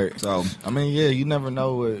 Right. So, I mean, yeah, you never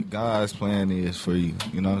know what God's plan is for you.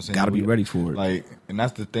 You know what I'm saying? got to be ready for it. Like, and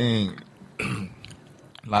that's the thing.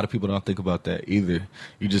 A lot of people don't think about that either.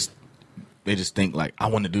 They just think like, I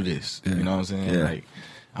want to do this. You know what I'm saying? Yeah. Like,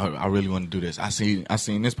 I really want to do this. I seen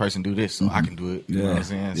this person do this, so I can do it. You know what I'm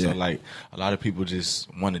saying? So like, a lot of people just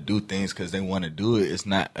want to do things because they want to do it. It's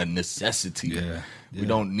not a necessity. Yeah. We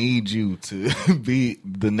don't need you to be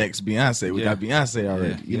the next Beyonce. We got Beyonce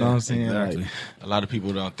already. You know what I'm saying? Exactly. Like, a lot of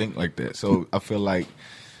people don't think like that. So I feel like,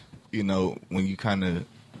 you know, when you kind of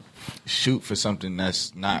shoot for something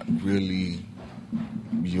that's not really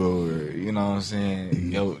your, you know what I'm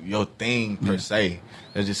saying, your thing per se,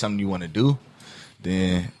 that's just something you want to do,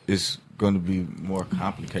 then it's going to be more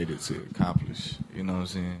complicated to accomplish. You know what I'm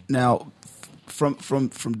saying? Now, from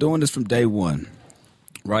doing this from day one,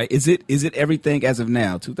 right? Is it everything as of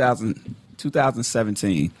now,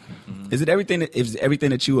 2017? Is it everything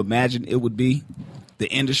that you imagined it would be? The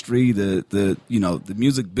industry, the the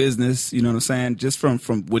music business, you know what I'm saying? Just from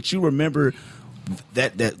what you remember,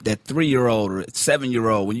 that 3-year-old or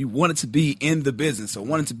 7-year-old when you wanted to be in the business or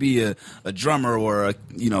wanted to be a drummer or on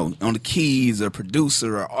the keys or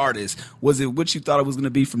producer or artist, was it what you thought it was going to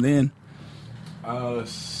be from then?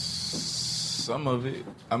 Some of it.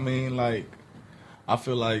 I mean, like, I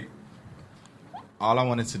feel like all I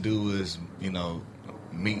wanted to do was,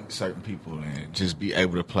 meet certain people and just be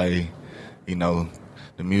able to play,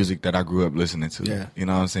 the music that I grew up listening to. Yeah. You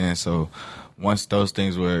know what I'm saying? So once those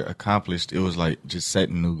things were accomplished, it was like just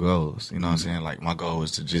setting new goals. You know what I'm saying? Like, my goal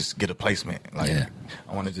was to just get a placement. Like, I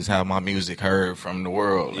want to just have my music heard from the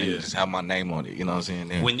world and just have my name on it. You know what I'm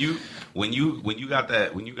saying? And When you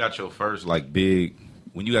got your first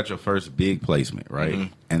big placement, right?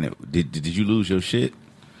 Mm-hmm. And did you lose your shit?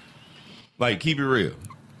 Like, keep it real.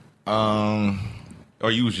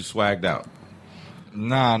 Or you was just swagged out?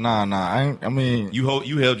 Nah. I mean, You held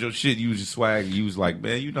your shit. You was just swag. You was like,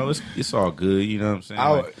 man, it's all good. You know what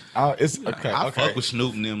I'm saying? it's okay. I fuck with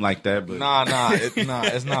Snoop and them like that, but Nah, it's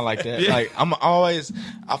not like that. Yeah. Like,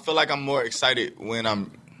 I feel like I'm more excited when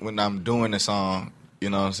I'm doing a song, you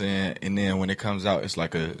know what I'm saying? And then when it comes out, it's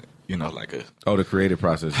like a the creative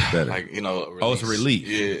process is better. like, a release. Oh, it's a relief.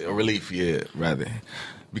 Yeah, a relief, rather.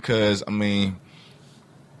 Because, I mean,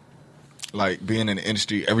 like, being in the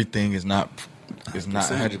industry, everything is not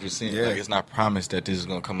 100%. Yeah. Like, it's not promised that this is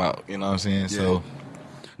going to come out, you know what I'm saying? Yeah. So,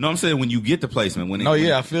 No, I'm saying when you get the placement.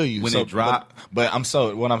 I feel you. When So, it drop. But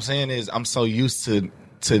what I'm saying is I'm so used to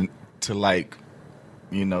like,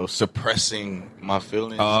 suppressing my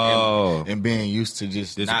feelings and being used to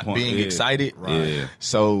just not being excited. Right. Yeah.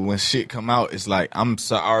 So when shit come out, it's like I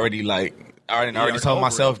already told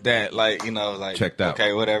myself that, like, like, checked out.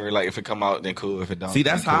 Okay, whatever. Like, if it come out, then cool. If it don't, See,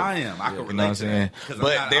 that's then how cool. I am. I can You know relate what I'm to saying?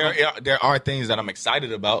 that. But there are things that I'm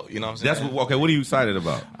excited about. You know what I'm saying? What are you excited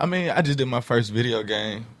about? I mean, I just did my first video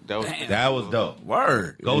game. That was dope.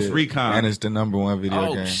 Word. Ghost Recon. And it's the #1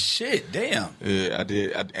 video game. Shit, damn. Yeah, I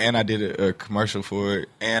did. I did a commercial for it,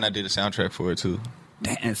 and I did a soundtrack for it too.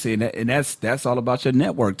 Damn, see, and that's all about your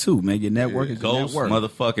network too, man. Your network is your Ghost network.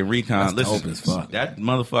 motherfucking Recon. That's Listen, dope as fuck. that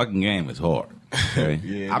motherfucking game is hard. Okay?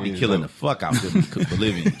 Yeah, I it be is killing dope. the fuck out of them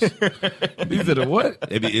Bolivians. These are the what?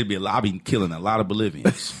 I be killing a lot of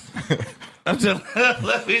Bolivians. I'm just,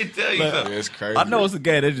 let me tell you something. It's crazy. I know it's a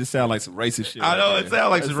game that just sound like some racist shit. I know right it there. sounds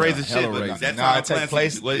like some That racist sound shit, hella but racist. that's No, how it take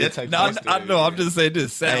place. Well, It take No, place I there. know. I'm just saying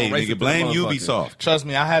this sound Hey, racist. nigga, blame to the motherfucker. Ubisoft. Trust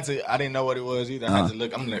me, I didn't know what it was either. I had to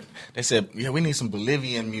look. They said, yeah, we need some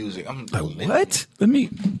Bolivian music. I'm like, What? Let me.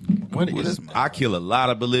 What is? I kill a lot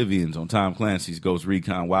of Bolivians on Tom Clancy's Ghost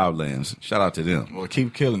Recon Wildlands. Shout out to them. Well,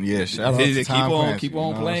 keep killing. Yeah, shout out Keep to Tom on- Clancy, keep on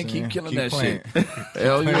you know what playing, I'm keep saying? killing Keep that playing.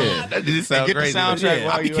 Hell yeah. That just sounds Get the crazy. soundtrack Yeah,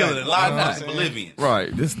 while I be you killing at a it. lot You know what I'm of saying? Bolivians.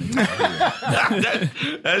 Right. This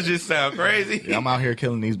nigga. That just sound crazy. Yeah, I'm out here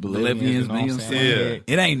killing these Bolivians. Bolivians, you know what I'm being saying?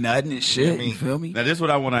 Yeah. It ain't nothing. It's shit. You feel me? Now, this is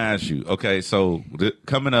what I want to ask you. Okay, so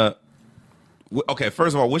coming up. Okay,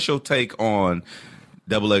 first of all, what's your take on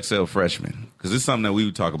XXL Freshman? Because it's something that we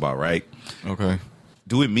would talk about, right? Okay.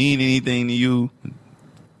 Do it mean anything to you?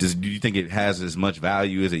 Do you think it has as much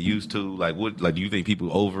value as it used to? Like, what? Like, do you think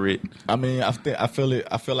people over it? I mean, I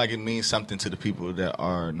feel like it means something to the people that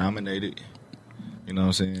are nominated. You know what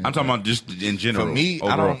I'm saying? I'm talking about just in general. For me,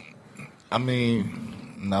 overall.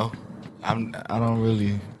 No.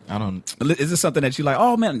 I don't. Is this something that you like?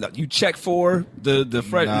 Oh man, you check for the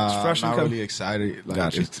freshman? Not really excited. Like,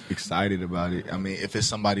 Gotcha. just excited about it. I mean, if it's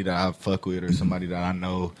somebody that I fuck with or somebody that I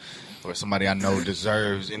know or somebody I know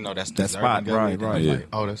deserves, that's That spot, deserving of it, right, then right. I'm Yeah. like,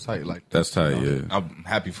 oh, that's tight. Like, That's tight, yeah. I'm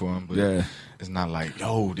happy for him, but Yeah. it's not like,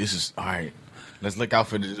 yo, this is all right. Let's look out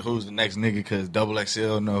for who's the next nigga because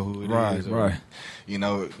XXL know who it is. Right. I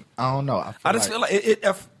don't know. I just feel like it.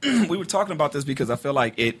 We were talking about this because I feel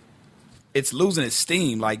like it it's losing its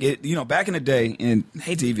steam. Like it, back in the day, and I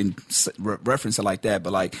hate to even reference it like that,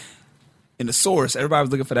 but like in the source, everybody was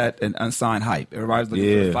looking for that unsigned hype. Everybody was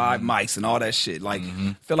looking for 5 mics and all that shit. Like,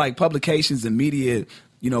 I feel like publications and media,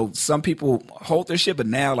 some people hold their shit, but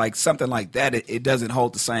now like something like that, it doesn't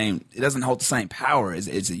hold the same. It doesn't hold the same power as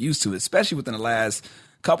it used to, especially within the last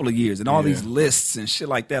couple of years and all these lists and shit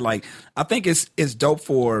like that. Like, I think it's dope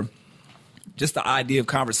for just the idea of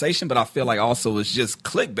conversation, but I feel like also it's just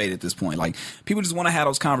clickbait at this point. Like, people just want to have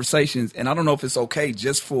those conversations, and I don't know if it's okay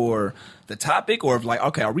just for the topic, or if like,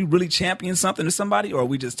 okay, are we really championing something to somebody, or are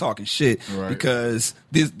we just talking shit because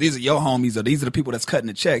these are your homies, or these are the people that's cutting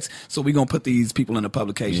the checks, so we gonna put these people in the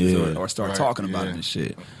publications or start talking about it and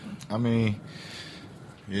shit. I mean,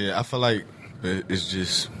 I feel like it's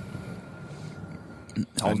just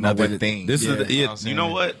another thing. This is you know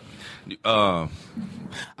what?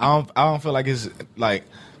 I don't feel like it's like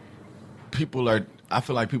people are. I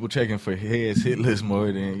feel like people checking for Head's hit list more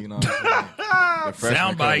than the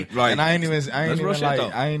soundbite, right? And I ain't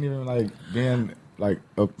even like being like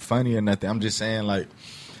funny or nothing. I'm just saying like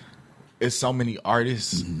it's so many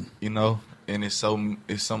artists, and it's so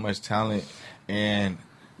much talent, and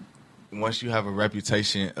once you have a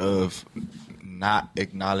reputation of not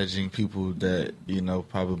acknowledging people that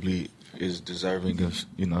probably is deserving of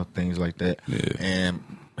things like that, and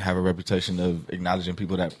have a reputation of acknowledging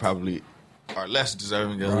people that probably are less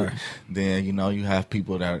deserving of it, then you have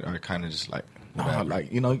people that are kind of just like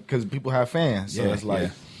because people have fans, so it's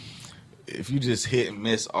like if you just hit and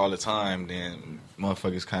miss all the time, then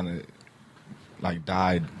motherfuckers kind of like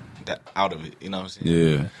died out of it, you know what I'm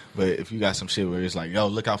saying? Yeah. But if you got some shit where it's like, yo,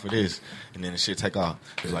 look out for this, and then the shit take off.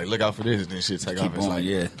 It's like, look out for this, and then the shit take off. It's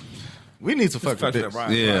like, we need to fuck with this.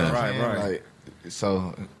 Right. Like,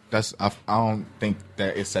 so that's I don't think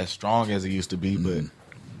that it's as strong as it used to be, but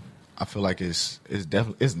I feel like it's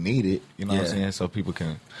definitely it's needed. You know what I'm saying? So people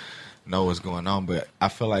can know what's going on. But I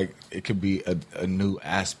feel like it could be a new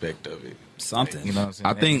aspect of it. Something. You know what I'm saying?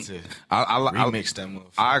 I think I remix that move.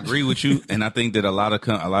 I agree with you, and I think that a lot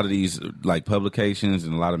of these like publications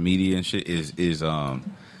and a lot of media and shit is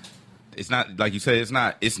it's not like you said,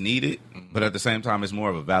 it's needed, but at the same time it's more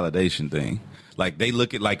of a validation thing. Like they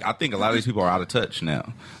look at I think a lot of these people are out of touch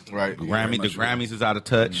now. Right. The Grammys is out of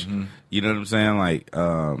touch. You know what I'm saying? Like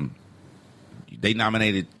they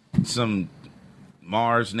nominated some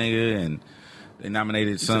Mars nigga, and they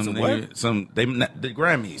nominated some nigga, the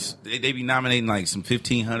Grammys. They be nominating like some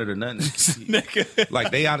 1,500 or nothing. Like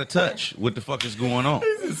they out of touch. What the fuck is going on?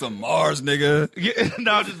 Some Mars nigga. Yeah,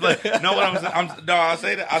 no, just like no. What I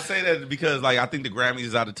say that because like I think the Grammys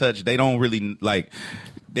is out of touch. They don't really like.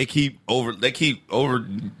 They keep over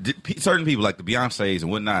certain people like the Beyoncés and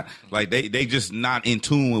whatnot. Like they just not in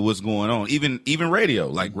tune with what's going on. Even radio,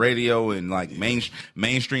 like radio and like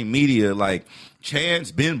mainstream media, like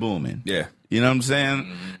Chad's been booming. Yeah. You know what I'm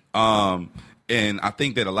saying? And I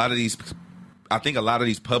think that a lot of these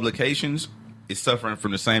publications is suffering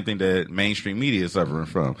from the same thing that mainstream media is suffering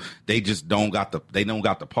from. They just don't got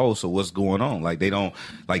the pulse of what's going on. Like they don't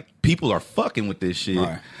people are fucking with this shit.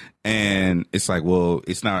 Right. And it's like, well,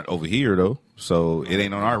 it's not over here though, so it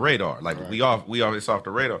ain't on our radar. Like we it's off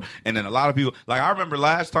the radar. And then a lot of people, like I remember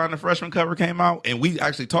last time the freshman cover came out, and we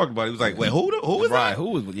actually talked about it. It was like, wait, who is that?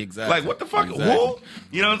 Who is exactly? Like what the fuck? Exactly. Who?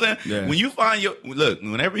 You know what I'm saying? Yeah. When you find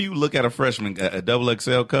whenever you look at a freshman a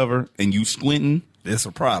XXL cover and you squinting, it's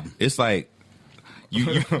a problem. It's like.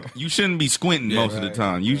 You shouldn't be squinting most of the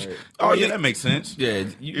time. That makes sense. Yeah,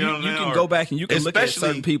 you can go back and you can look at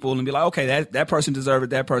certain people and be like, okay, that person deserved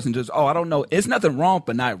it. That person just I don't know. It's nothing wrong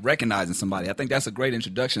but not recognizing somebody. I think that's a great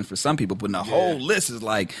introduction for some people. But the whole list is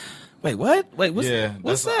like, wait, what? Wait, what's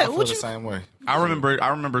that? I feel the same way. I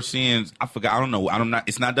remember seeing. I forgot. I don't know.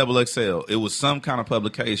 It's not XXL. It was some kind of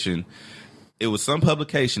publication. It was some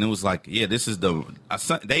publication. It was like, this is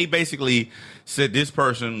they basically said this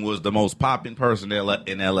person was the most popping person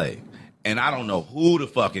in LA. And I don't know who the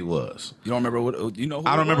fuck it was. You don't remember what, you know who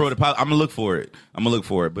I don't remember what I'm going to look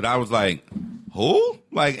for it. But I was like, who?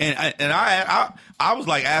 Like, and I was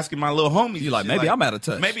like asking my little homies. You like, maybe I'm out of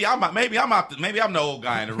touch. Maybe I'm the old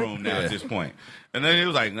guy in the room now at this point. And then he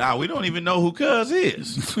was like, nah, we don't even know who Cuz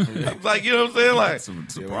is. I was like, you know what I'm saying? Like,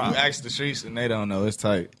 when you ask the streets and they don't know, it's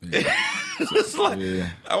tight. It's like,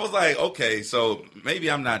 I was like, okay, so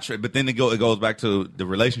maybe I'm not but then it goes back to the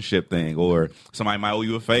relationship thing, or somebody might owe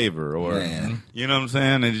you a favor, or you know what I'm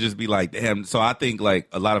saying? And it just be like, damn. So I think like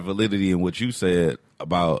a lot of validity in what you said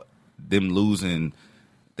about them losing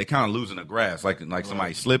they kind of losing the grass, like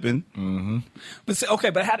somebody slipping. Mm-hmm.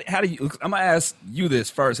 But how do you? I'm gonna ask you this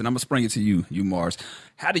first, and I'm gonna spring it to you, Mars.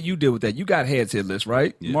 How do you deal with that? You got heads hit list,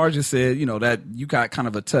 right? Yeah. Mars just said, that you got kind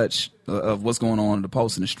of a touch of what's going on in the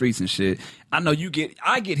posts in the streets and shit. I know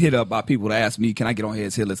I get hit up by people that ask me, can I get on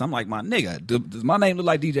heads hit list? I'm like, my nigga, does my name look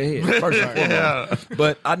like DJ Hed? First and foremost.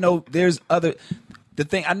 But I know there's I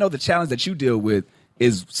know the challenge that you deal with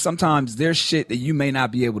is sometimes there's shit that you may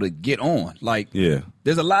not be able to get on. Like,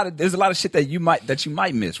 there's a lot of shit that you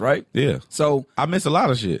might miss, right? Yeah. So I miss a lot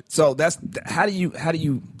of shit. So that's how do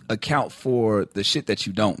you account for the shit that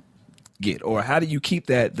you don't get, or how do you keep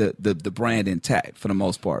the brand intact for the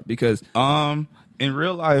most part? Because in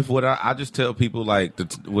real life, what I just tell people, like,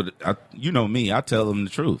 me, I tell them the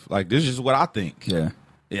truth. Like, this is what I think. Yeah.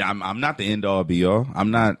 I'm not the end all be all. I'm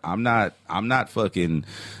not fucking,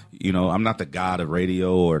 I'm not the god of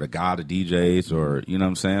radio or the god of DJs, or, you know what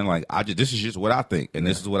I'm saying? Like, this is just what I think, and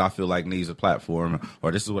this is what I feel like needs a platform,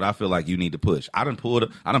 or this is what I feel like you need to push. I done pulled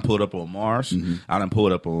up on Mars. Mm-hmm. I done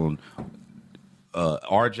pulled up on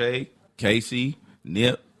RJ, Casey,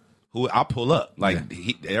 Nip. Who I pull up. Like,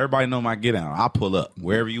 everybody know my get out. I pull up.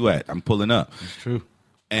 Wherever you at, I'm pulling up. It's true.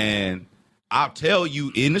 And I'll tell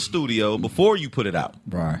you in the studio before you put it out.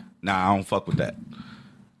 Right. Nah, I don't fuck with that.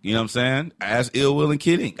 You know what I'm saying? As Ill Will and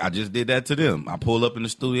Kid Ink, I just did that to them. I pull up in the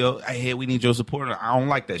studio. Hey, we need your support. I don't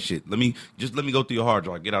like that shit. Let me go through your hard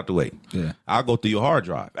drive. Get out the way. Yeah. I'll go through your hard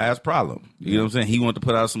drive. As Problem. You know what I'm saying? He wanted to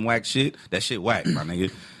put out some whack shit. That shit whack, my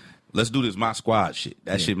nigga. Let's do this My Squad shit.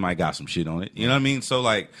 That shit might got some shit on it. You know what I mean? So,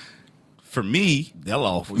 like, for me, they'll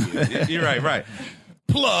offer you. You're right.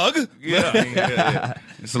 Plug. Yeah.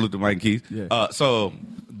 Salute to Mike Keith. Yeah. So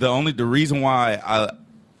the reason why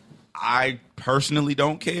I personally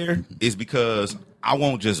don't care is because I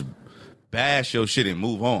won't just bash your shit and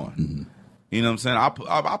move on. Mm-hmm. You know what I'm saying?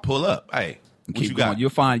 I pull up. Hey, what you got? You'll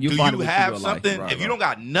find. Do you have something? Right, if you don't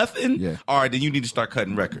got nothing, all right, then you need to start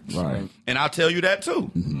cutting records. Right. And I'll tell you that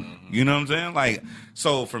too. Mm-hmm. You know what I'm saying? Like,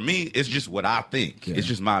 so for me, it's just what I think. Yeah. It's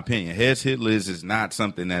just my opinion. Heads Hit List is not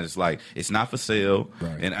something that is like, it's not for sale.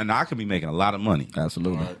 Right. And I could be making a lot of money.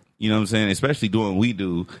 Absolutely. Right. You know what I'm saying? Especially doing what we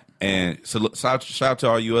do. And so shout out to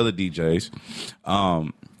all you other DJs.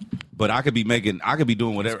 But I could be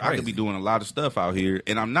doing whatever. I could be doing a lot of stuff out here,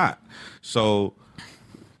 and I'm not. So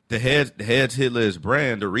the Heads Hit List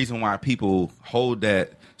brand, the reason why people hold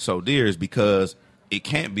that so dear is because it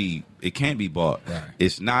can't be bought. Right.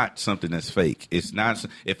 It's not something that's fake. It's not.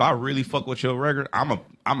 If I really fuck with your record, I'm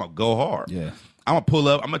a go hard. Yeah. I'm gonna pull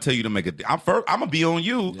up. I'm gonna tell you to make I'm gonna be on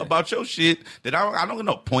you about your shit that I don't get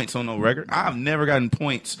no points on no record. I've never gotten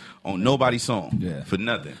points on nobody's song for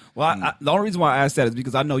nothing. Well, the only reason why I asked that is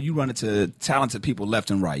because I know you run into talented people left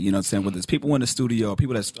and right. You know what I'm saying? Whether it's people in the studio, or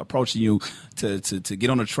people that's approaching you to get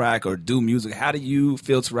on a track or do music. How do you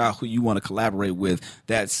filter out who you want to collaborate with?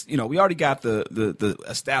 That's, we already got the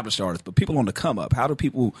established artists, but people on the come up. How do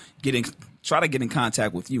people try to get in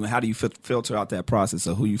contact with you, and how do you filter out that process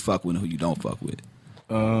of who you fuck with and who you don't fuck with?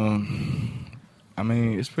 I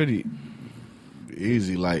mean, it's pretty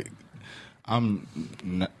easy. Like, I'm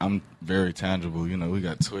very tangible. We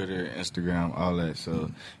got Twitter, Instagram, all that. So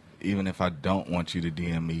even if I don't want you to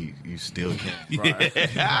DM me, you still can. Right?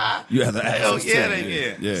 Yeah. You have the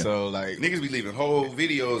access. Yeah. So, like, niggas be leaving whole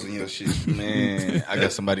videos in your shit. Man, I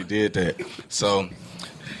guess somebody did that. So,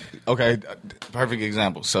 okay, perfect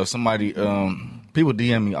example. So somebody, people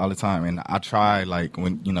DM me all the time, and I try, like,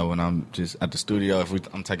 when I'm just at the studio, if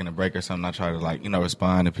I'm taking a break or something, I try to, like,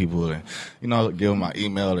 respond to people and, give them my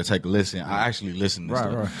email to take a listen. I actually listen to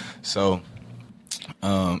stuff. Right. So,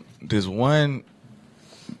 there's one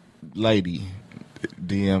lady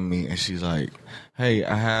DM me, and she's like, "Hey,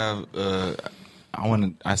 I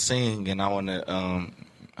sing, and I want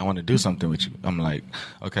to do something with you." I'm like,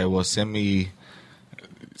 "Okay, well, send me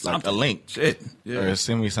like a link, or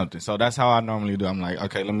send me something." So that's how I normally do. I'm like,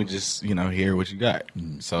 "Okay, let me just hear what you got."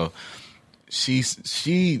 So she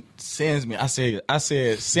sends me. I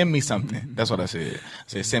said, "Send me something." That's what I said. I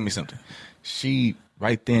said, "Send me something." She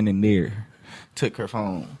right then and there took her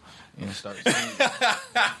phone and started singing.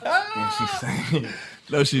 And she sang.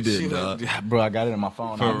 No, she didn't. Bro, I got it in my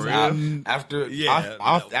phone. For real? After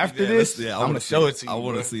this, I'm gonna show it to you. I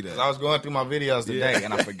want to see that. I was going through my videos today,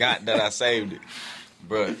 and I forgot that I saved it.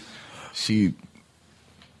 Bro, she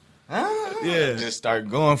just started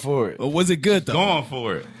going for it. Well, was it good though? Going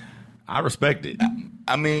for it. I respect it.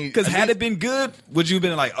 I mean, because had it been good, would you have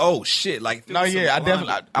been like, "Oh shit"? Like, no, yeah, I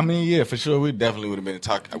definitely. I mean, yeah, for sure, we definitely would have been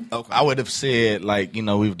talking. Okay. I would have said, like,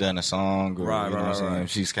 we've done a song, or right.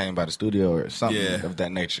 She's came by the studio or something of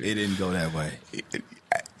that nature. It didn't go that way.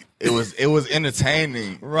 it was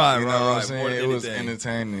entertaining. Right, you know right, what I'm right. saying? More than It was anything.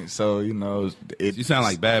 entertaining. So, you know, You sound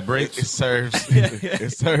like Bad Breaks. it serves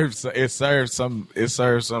some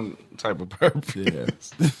type of purpose.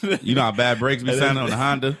 Yeah. You know how Bad Breaks be sounding on the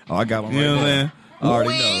Honda? Oh, I got one. You know what I'm saying? I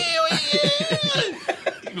already know.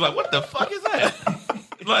 You be like, what the fuck is that?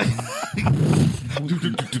 Like,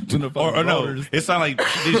 or no, it sound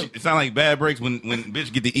like Bad Breaks when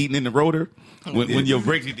bitch get to eating in the rotor. When your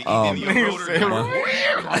brakes get to eating in your rotor.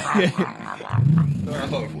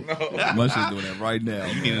 Munch is doing that right now.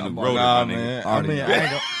 You need a I'm rotor, Nah, my nigga. man. Already I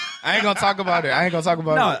mean, know. I ain't gonna talk about it.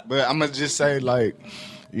 No. It. But I'm gonna just say, like,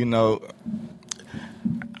 you know,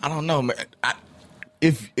 I don't know, man.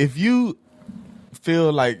 If you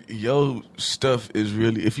feel like your stuff is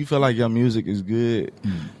really, if you feel like your music is good,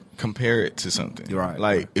 compare it to something. You're right.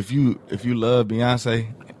 Like if you love Beyonce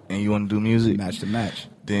and you want to do music, Match to match.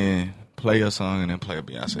 then play your song and then play a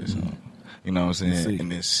Beyonce song. You know what I'm saying? See.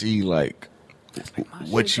 And then see like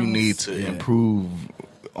what you need to improve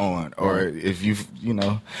on, or if you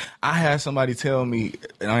know, I had somebody tell me,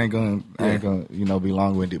 and I ain't gonna you know be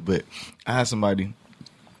long winded, but I had somebody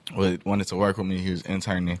who wanted to work with me. He was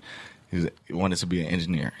interning. He wanted to be an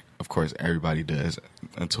engineer. Of course, everybody does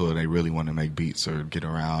until they really want to make beats or get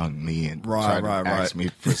around me and try to ask me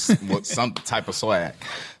for some type of swag.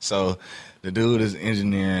 So the dude is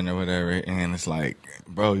engineering or whatever, and it's like,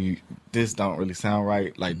 bro, this don't really sound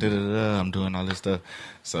right. Like, I'm doing all this stuff.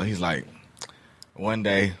 So he's like, one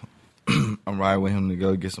day, I'm riding with him to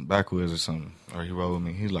go get some backwoods or something, or he rode with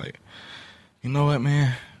me. He's like, you know what,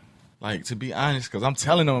 man? Like, to be honest, because I'm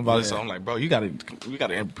telling him about it, so I'm like, bro, we gotta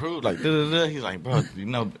improve. Like, He's like, bro, you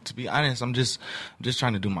know, to be honest, I'm just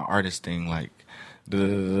trying to do my artist thing. Like,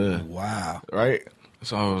 Wow. right?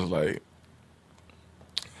 So I was like,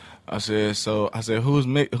 I said,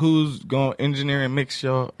 who's going to engineer and mix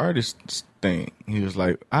your artist thing? He was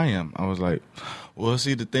like, I am. I was like, well,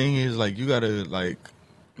 see, the thing is, like, you gotta like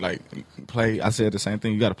play. I said the same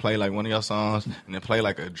thing. You got to play like one of your songs and then play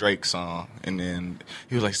like a Drake song. And then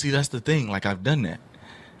he was like, see, that's the thing. Like, I've done that.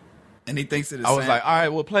 And he thinks it is. I was like, all right,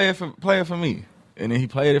 well, play it for me. And then he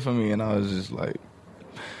played it for me, and I was just like,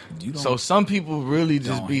 so some people really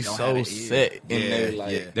just be so set in their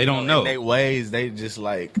like They don't know in their ways. They just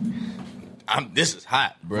like, this is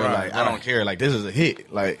hot, bro. Right, like I don't care. Like this is a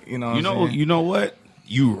hit. Like you know what?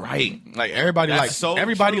 You right. Like everybody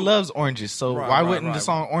True. loves Oranges, so why wouldn't the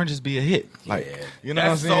song Oranges be a hit? Like you know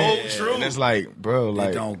That's what I'm saying? so true. And it's like, bro, like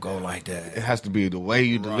it don't go like that. it has to be the way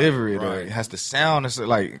you deliver it, or it has to sound. It's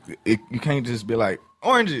like you can't just be like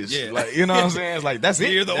Oranges. Yeah. Like you know what I'm saying? It's like that's it.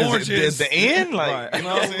 Here the Is it oranges. the end. Like you know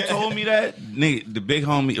what I'm Who saying? told me that? Nigga, the big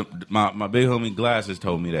homie, my big homie Glasses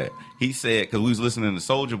told me that. He said, because we was listening to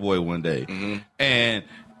Soulja Boy one day, and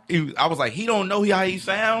I was like, he don't know how he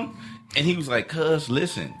sound, and he was like, cuz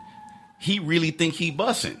listen, he really think he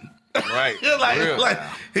bussin'. Right. like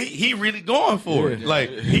he really going for it. Like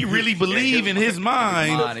he really believe in his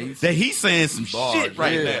mind that he's saying some shit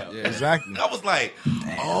right now. Yeah. Exactly. I was like,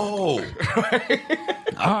 oh.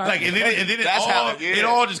 Like and then it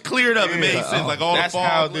all just cleared up and made sense. Like all that's the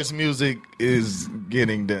how this music is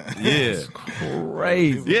getting done. Yeah.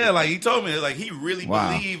 Crazy. Yeah, like he told me, like he really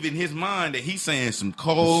believed in his mind that he's saying some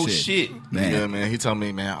cold shit. Man. Yeah, man. He told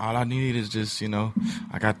me, man, all I need is just,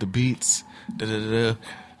 I got the beats.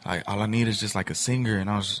 Like all I need is just like a singer, and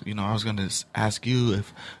I was gonna ask you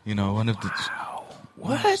if one of the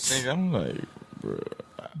What? singer. I'm like, bro.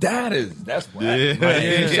 That's whack. Yeah. Like,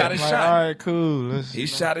 he shot his Like, shot. all right, cool. He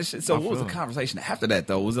shot his shit. So I what was the feel it. conversation after that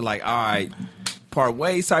though? Was it like, all right, part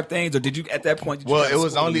ways type things, or did you at that point? Well, it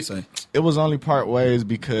was only part ways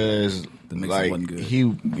because The mix like wasn't good.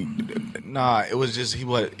 it was just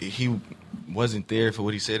he wasn't there for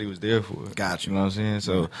what he said he was there for. Gotcha. You know what I'm saying?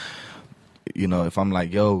 So, if I'm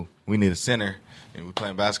like, yo, we need a center, and we're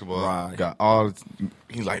playing basketball, Right.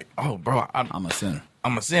 he's like, oh, bro, I'm a center.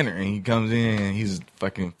 I'm a center, and he comes in, and he's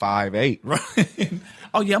fucking 5'8". Right.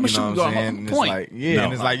 Oh yeah, I'm a You know shooting what I'm guard. saying? I'm And a point. it's like,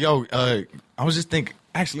 and it's like, yo, I was just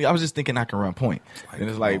thinking I can run point. Like, And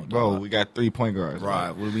it's like, come on, bro, dog. we got 3 point guards. Right.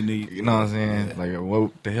 Like, What do we need? you know what I'm saying? Yeah. Like,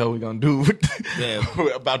 what the hell we gonna do with Yeah.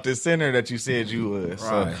 about this center that you said you was?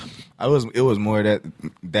 Right. So it was more that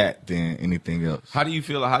than anything else. How do you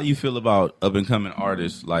feel about up and coming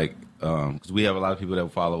artists? Like, because we have a lot of people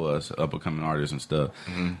that follow us, up and coming artists and stuff.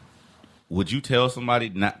 Mm-hmm. Would you tell somebody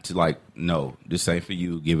not to, like, no, this ain't for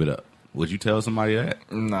you, give it up? Would you tell somebody that?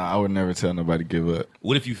 Nah, I would never tell nobody to give up.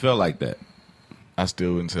 What if you felt like that? I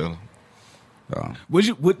still wouldn't tell them.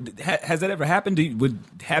 Has that ever happened?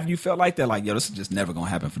 Have you felt like that? Like, yo, this is just never gonna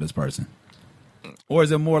happen for this person, or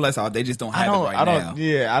is it more or less, they just don't have it right now?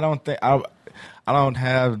 Yeah, I don't think I don't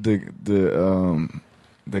have the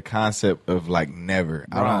the concept of like never.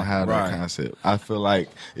 I don't have that concept. I feel like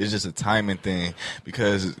it's just a timing thing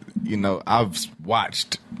because, you know, I've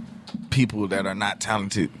watched people that are not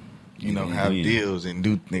talented, you know, have deals and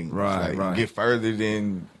do things. Like get further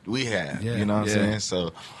than we have. You know what I'm saying?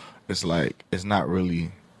 So it's like, it's not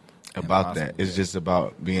really about that. It's just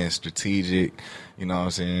about being strategic, you know what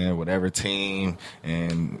I'm saying? Whatever team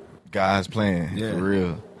and guys playing for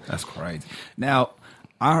real. That's crazy. Now,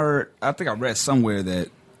 I think I read somewhere that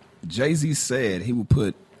Jay-Z said he would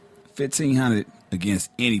put 1,500 against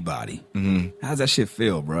anybody. How's that shit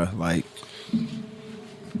feel, bro? Like,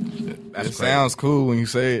 it sounds cool when you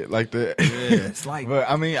say it like that. Yeah, it's like, but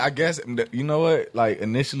I mean, I guess, you know what? Like,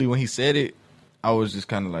 initially when he said it, I was just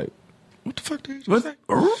kind of like, what the fuck did you say?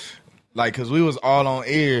 Like, cause we was all on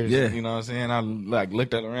ears, you know what I'm saying? I like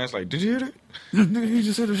looked at the ranch like, did you hear that? You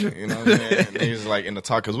just said that shit. You know what I'm saying? Niggas like in the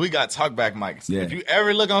talk, cause we got talkback mics. If you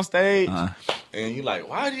ever look on stage and you like,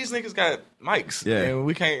 why these niggas got mics? And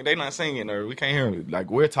we can't, they not singing or we can't hear them.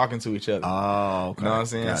 Like, we're talking to each other. Oh, okay. You know what I'm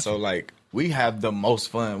saying? Gotcha. So like, we have the most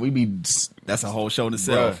fun. We be, that's a whole show in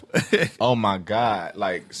itself. Oh my God.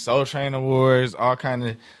 Like Soul Train Awards, all kind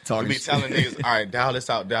of talking. We be telling niggas, all right, dial this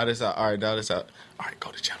out, dial this out, all right, dial this out. All right,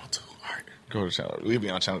 go to channel 2. Go to channel. We be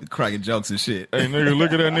on channel. Cracking jokes and shit. Hey nigga,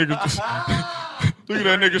 look at that nigga. Look at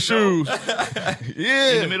that nigga's shoes.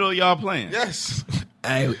 In the middle of y'all playing. Yes.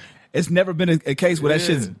 Hey, it's never been a case where that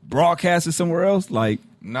shit's broadcasted somewhere else. Like,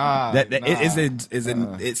 nah. Is it?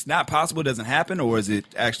 It's not possible. It doesn't happen, or is it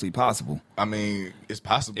actually possible? I mean, it's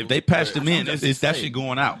possible. If they patched them in, it's that shit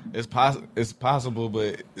going out. It's possible,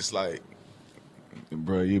 but it's like,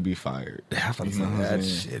 bro, you'd be fired. You know that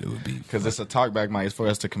shit, it would be because it's a talkback mic. It's for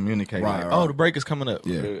us to communicate. Right, like, oh, the break is coming up.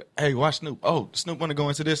 Yeah. Hey, watch Snoop. Oh, Snoop want to go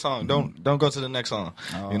into this song. Don't go to the next song.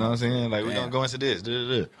 You know what I'm saying? Like, we're gonna go into this.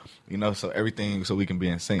 You know, so everything, so we can be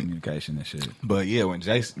in sync. Communication and shit. But yeah, when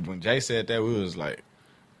Jay said that, we was like,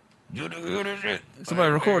 somebody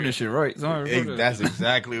record this shit, right? That's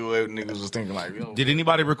exactly what niggas was thinking. Like, yo, did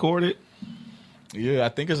anybody record it? Yeah, I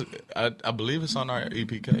think it's. I believe it's on our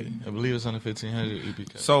EPK. I believe it's on the 1,500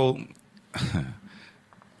 EPK. So,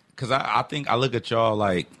 because I think I look at y'all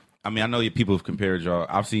like, I mean, I know people have compared y'all.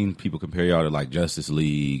 I've seen people compare y'all to like Justice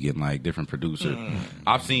League and like different producers.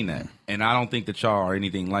 I've seen that, and I don't think that y'all are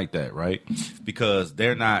anything like that, right? Because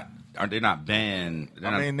they're not. They're not banned.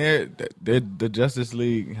 I mean, the Justice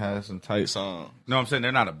League has some tight songs. No, I'm saying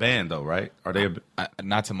they're not a band though, right? Are they?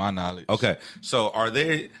 Not to my knowledge. Okay, so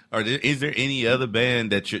is there any other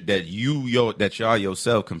band that y'all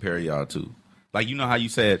yourself compare y'all to? Like, you know how you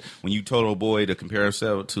said when you told a boy to compare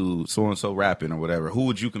himself to so and so rapping or whatever, who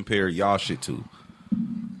would you compare y'all shit to?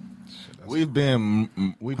 We've been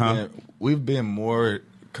more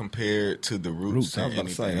compared to the Roots. I was about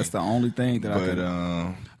to say that's the only thing that I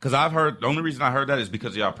could. Because I've heard, the only reason I heard that is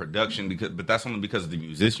because of y'all production, but that's only because of the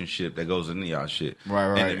musicianship that goes into y'all shit,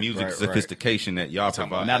 right, and the music sophistication that y'all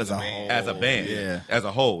provide. Not as a whole, as a band, as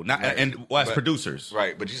a whole, not as producers,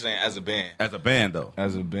 right? But you're saying as a band, though,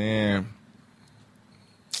 as a band.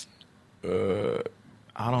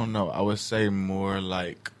 I don't know. I would say more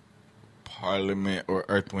like Parliament or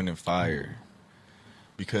Earth, Wind and Fire.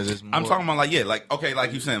 Because it's more, I'm talking about like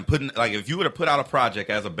you saying, like if you were to put out a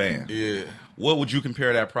project as a band, what would you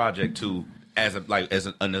compare that project to as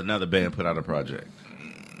another band put out a project?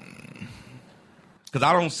 Because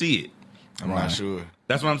I don't see it. I'm not sure.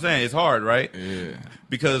 That's what I'm saying. It's hard, right? Yeah.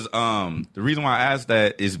 Because the reason why I asked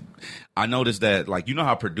that is I noticed that, like, you know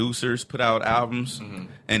how producers put out albums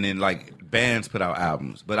and then like bands put out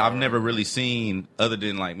albums, but I've never really seen, other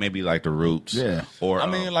than like maybe like the Roots. Yeah. Or I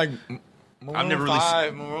mean, like.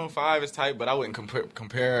 Maroon 5 is tight, but I wouldn't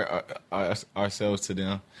compare ourselves to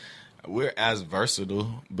them. We're as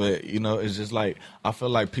versatile, but you know, it's just like I feel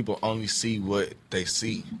like people only see what they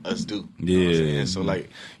see us do. You know what I'm saying? So like,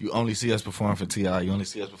 you only see us perform for T.I., you only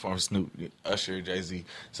see us perform for Snoop, Usher, Jay-Z.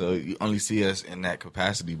 So you only see us in that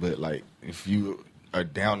capacity. But like, if you are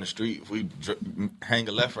down the street, if we hang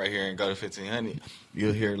a left right here and go to 1,500,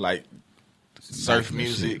 you'll hear like surf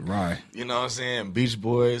music, right? You know what I'm saying? Beach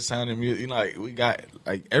Boys, sounding music. You know, like we got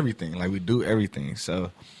like everything. Like we do everything.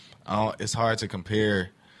 So it's hard to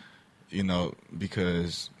compare, you know,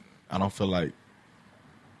 because I don't feel like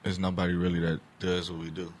there's nobody really that does what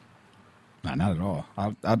we do. Nah, not at all.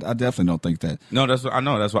 I definitely don't think that. No, that's what I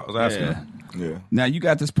know. That's what I was asking. Yeah. Now you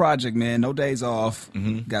got this project, man. No Days Off.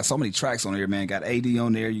 Got so many tracks on here, man. Got AD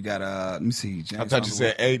on there. You got let me see. James I thought you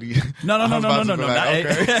said 80. No. Not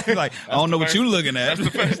okay. like I don't know what you looking at.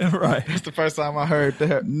 That's the first, right. That's the first time I heard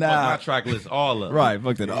that. Nah, my track list all up. Right,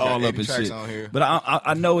 fucked it all up and shit. On here. But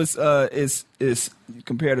I know it's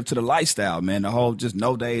comparative to the lifestyle, man. The whole just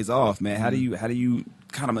no days off, man. How do you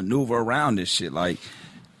kind of maneuver around this shit? Like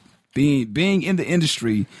being in the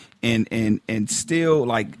industry and still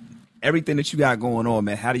like everything that you got going on,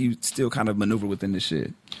 man. How do you still kind of maneuver within this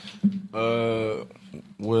shit?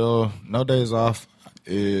 Well, No Days Off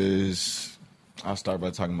is. I'll start by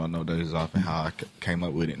talking about No Days Off and how I came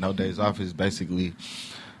up with it. No Days Off is basically,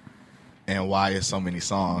 and why it's so many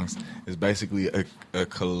songs, is basically a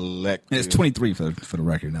collective. It's 23 for the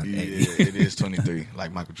record, not 8. Yeah, it is 23,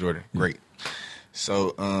 like Michael Jordan. Great.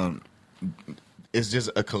 So, it's just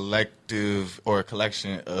a collective or a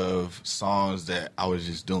collection of songs that I was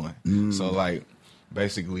just doing. So, like,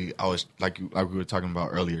 basically, I was like we were talking about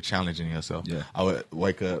earlier, challenging yourself. Yeah. I would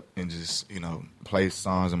wake up and just play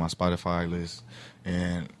songs in my Spotify list,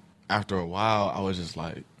 and after a while, I was just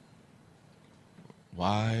like,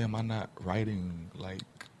 why am I not writing like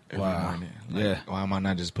every morning? Like, why am I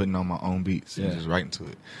not just putting on my own beats and just writing to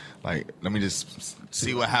it? Like, let me just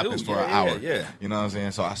see what happens for an hour. Yeah. You know what I'm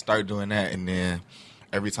saying? So I started doing that, and then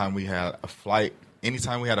every time we had a flight,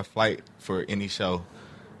 anytime we had a flight for any show,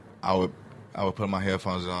 I would put my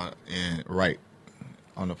headphones on and write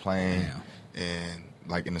on the plane and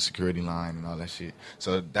like in the security line and all that shit.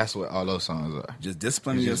 So that's what all those songs are. Just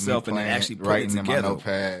disciplining yourself and then actually putting it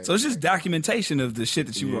together. So it's just documentation of the shit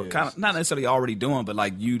that you were kind of not necessarily already doing, but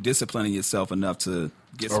like you disciplining yourself enough to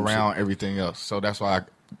get some around shit. Everything else. So that's why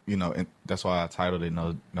and that's why I titled it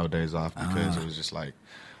No Days Off, because it was just like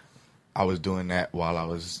I was doing that while I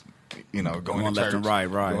was going to left church, and right,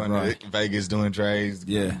 going to Vegas, doing Dre's,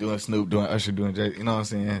 doing Snoop, doing Usher, doing Jay. You know what I'm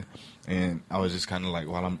saying? And I was just kind of like,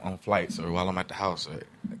 while I'm on flights or while I'm at the house at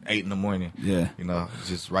 8 in the morning,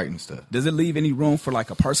 just writing stuff. Does it leave any room for like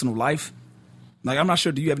a personal life? Like, I'm not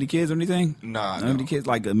sure. Do you have any kids or anything? Nah, no. Any kids?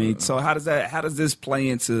 Like, I mean, so how does this play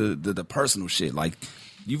into the personal shit? Like,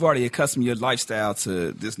 you've already accustomed your lifestyle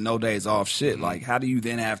to this No Days Off shit. Like, how do you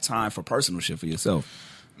then have time for personal shit for yourself?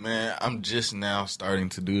 Man, I'm just now starting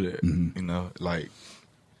to do that. Like,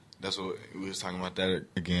 that's what we was talking about that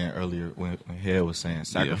again earlier when Hed was saying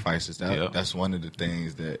sacrifices. That's one of the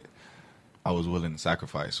things that I was willing to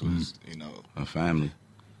sacrifice was, a family.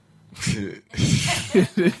 Hey,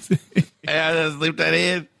 I just leave that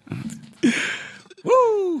in.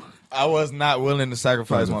 Woo! I was not willing to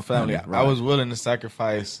sacrifice my family. Right. I was willing to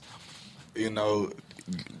sacrifice,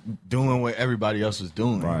 doing what everybody else was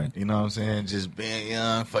doing. Right. You know what I'm saying? Just being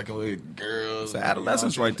young, fucking with girls. It's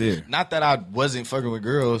adolescence right there. Not that I wasn't fucking with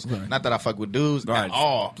girls. Right. Not that I fuck with dudes at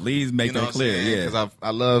all. Please make that clear. Yeah. Because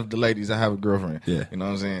I love the ladies. I have a girlfriend. Yeah. You know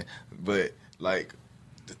what I'm saying? But, like,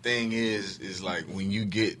 the thing is like, when you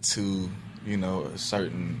get to, a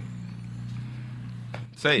certain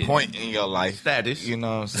point in your life. Status. You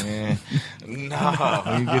know what I'm saying? No.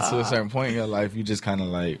 When you get to a certain point in your life, you just kind of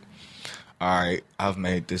like, all right, I've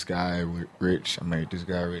made this guy rich. I made this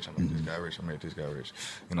guy rich. I made this guy rich. I made this guy rich.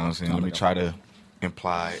 You know what I'm saying? Let me try to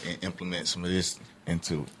imply and implement some of this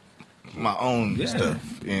into my own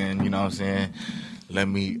stuff. And, you know what I'm saying? Let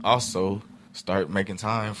me also start making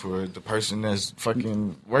time for the person that's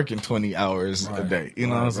fucking working 20 hours a day. You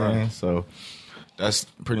know what I'm saying? So that's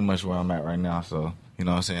pretty much where I'm at right now. So, you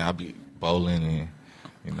know what I'm saying? I'll be bowling and,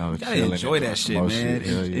 you gotta enjoy that shit, man.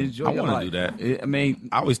 Enjoy. I want to do that.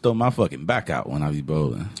 I always throw my fucking back out when I be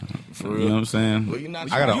bowling. For real. You know what I'm saying? Well, I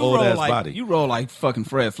got an old ass body. You roll like fucking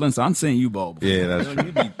Fred Flintstone. I'm seeing you bowl before. Yeah, that's true.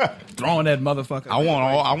 You be throwing that motherfucker. I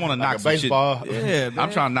want to knock some baseball. Shit. Yeah, man.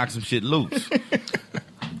 I'm trying to knock some shit loose.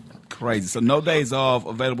 Crazy. So No Days Off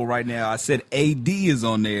available right now. I said AD is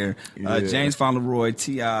on there. James Fauntleroy,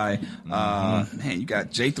 T.I. Man, you got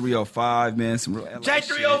J305, man. Some real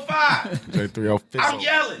J305. J305. I'm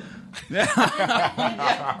yelling.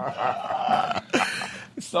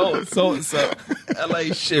 So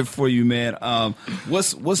LA shit for you, man.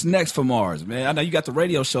 What's next for Mars, man? I know you got the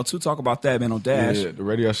radio show too. Talk about that, man, on Dash. Yeah, the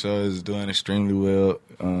radio show is doing extremely well.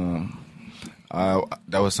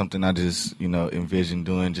 That was something I just, envisioned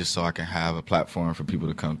doing just so I can have a platform for people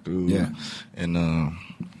to come through. Yeah. And,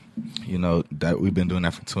 that we've been doing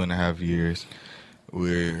that for 2.5 years.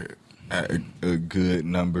 We're at a good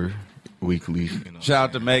number weekly. Shout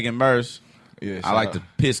out to Megan Merce. Yeah, I like to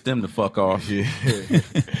piss them the fuck off. Yeah.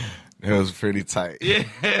 It was pretty tight. Yeah.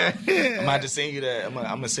 I'm about to send you that. I'm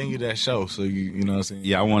gonna send you that show, so you know what I'm saying.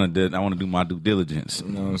 Yeah, I want to do my due diligence.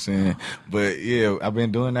 You know what I'm saying. But yeah, I've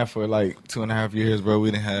been doing that for like 2.5 years, bro. We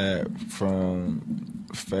done had from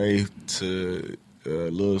Faith to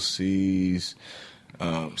Lil C's,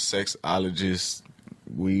 sexologists,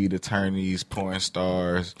 weed attorneys, porn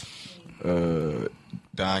stars, Don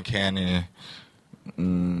Cannon,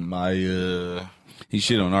 Maya. He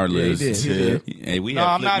shit on our list. He did. Hey, we No, had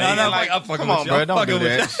I'm Flip not. Major. No, like, I'm fucking come with on, you. bro. I'm Don't do fucking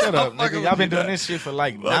with that. Shut up, fucking nigga. with Y'all been you, doing dog. this shit for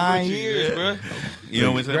like 9 years, bro. You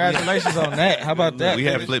know what I'm saying? Congratulations on that. How about that? We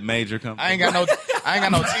had Flip Major come. I ain't got no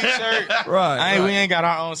t-shirt. Right. We ain't got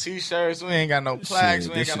our own t-shirts. We ain't got no plaques.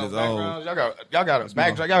 Shit, we ain't this got no shit is old. backgrounds. Y'all got a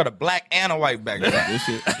backdrop. Y'all got a black and a white backdrop. This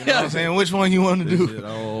shit. You know what I'm saying? Which one you want to do? Shit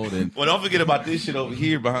old and Well, don't forget about this shit over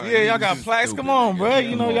here behind. Yeah, you. y'all got This is plaques. stupid. Come on, bro.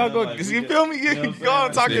 You know y'all go. Like, You we feel me? know what I'm Go on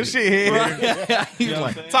and talk saying? your shit, head. he's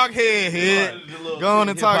like, Talk head. Go on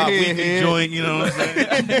and talk Hip-hop head. weekly joint, you know what I'm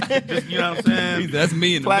saying? Just, you know what I'm saying? that's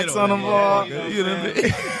me in the Plaques middle. on them all. You know what I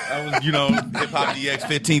mean? That was, Hip Hop DX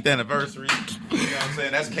 15th anniversary. You know what I'm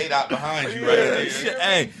saying? That's K-Dot behind you right there.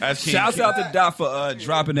 Hey, That's King shouts King. out to Dot for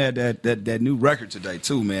dropping that new record today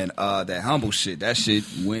too, man. That humble shit. That shit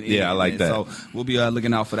went in. Yeah, I like man. that. So we'll be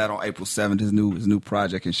looking out for that on April 7th. His new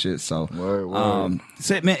project and shit. So Word.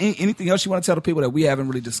 say, man, anything else you want to tell the people that we haven't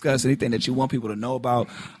really discussed? Anything that you want people to know about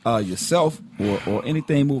yourself or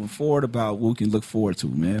anything moving forward about what we can look forward to,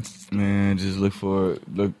 man? Man, just look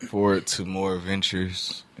forward to more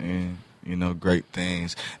adventures and great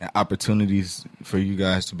things and opportunities for you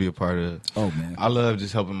guys to be a part of. Oh man, I love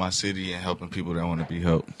just helping my city and helping people that want to be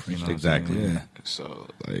helped. You know what I'm Exactly. saying? Yeah. So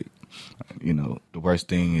like, the worst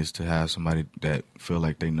thing is to have somebody that feel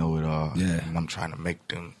like they know it all. Yeah. And I'm trying to make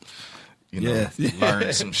them, Yeah.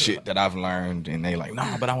 learn some shit that I've learned, and they like,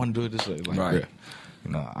 nah, but I want to do it this way. Like, Right.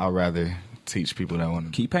 yeah. I'd rather teach people that want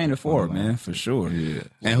to keep paying it forward, man, for sure. Yeah.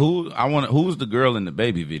 And who's the girl in the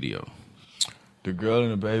baby video? The girl in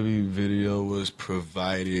the baby video was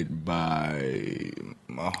provided by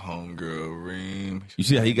my homegirl Reem. You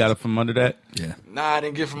see how he got up from under that? Yeah. Nah, I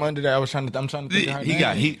didn't get from under that. I'm trying to think of her name.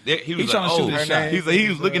 He was trying like, to shoot oh, his shot. he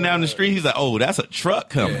was looking down the street. He's like, oh, that's a truck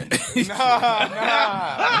coming.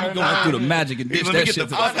 Nah. Going through the magic and ditch Let me that get shit.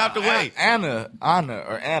 the fuck out the way. Anna. Her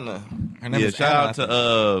name Yeah, is shout Anna. out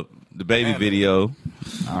to the baby video.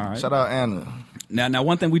 All right. Shout out Anna. Now,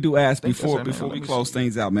 one thing we do ask think that's before her name. we Let me close see.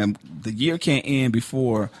 things out, man. The year can't end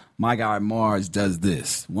before my guy Mars does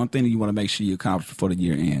this. One thing that you want to make sure you accomplish before the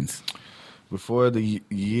year ends. Before the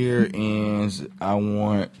year ends, I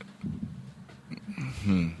want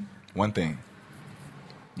one thing.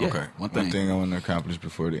 Yeah, Okay. one One thing. thing I want to accomplish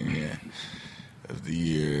before the end of the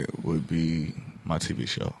year would be my TV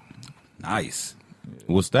show. Nice.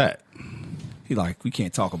 What's that? He like, we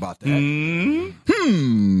can't talk about that.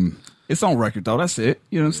 It's on record though. That's it.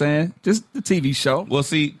 You know what I'm saying? Just the TV show. Well,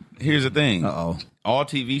 see, here's the thing. Uh-oh. All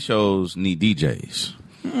TV shows need DJs.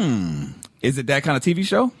 Is it that kind of TV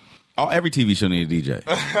show? Every TV show need a DJ.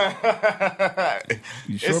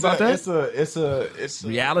 You sure about that? It's a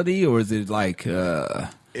Reality, or is it like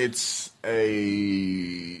it's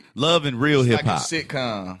a Love and real hip like a hop.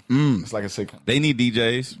 sitcom. It's like a sitcom. They need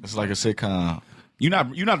DJs. It's like a sitcom. You're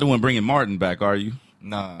not the one bringing Martin back, are you?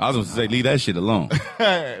 Nah, I was going to say, leave that shit alone.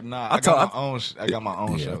 nah. I got my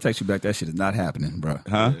own yeah, show. I'll text you back. That shit is not happening, bro.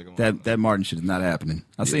 Huh? That Martin shit is not happening.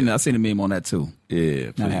 I seen a meme on that too. Yeah,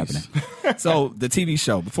 Not please. happening. So the TV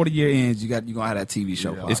show before the year ends, you're gonna have that TV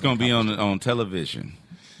show. Yeah. It's going to be on television.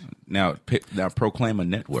 Now proclaim a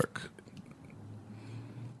network.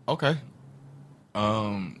 Okay.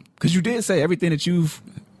 Because you did say everything that you've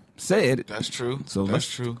said. That's true. So that's let's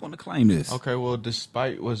true. going to claim this. Okay, well,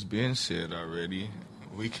 despite what's been said already,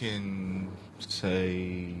 we can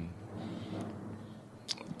say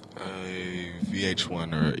a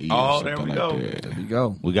VH1 or E. Oh, or there something we like go. that. There we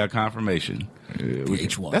go. We got confirmation. Yeah,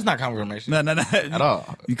 VH1. That's not confirmation. No. At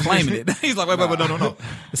all. You claiming it. He's like, wait, no.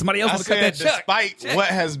 Somebody else I want to cut said that check. despite what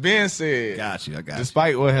has been said. I got you.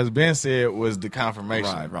 Despite what has been said was the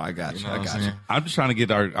confirmation. Right, I got you. know I what got I'm you. saying? I'm just trying to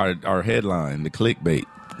get our headline, the clickbait.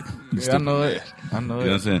 Yeah, I know it. I know You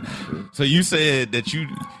know what I'm saying? So you said that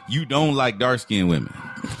you don't like dark-skinned women.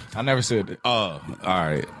 I never said that. Oh, all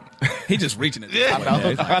right. He just reaching it. Yeah.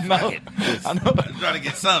 I know. I'm trying to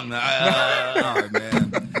get something. All right,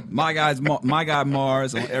 man. My guy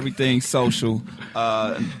Mars on everything social.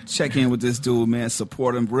 Check in with this dude, man.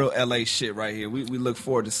 Support him. Real LA shit right here. We look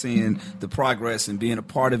forward to seeing the progress and being a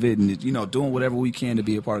part of it, and doing whatever we can to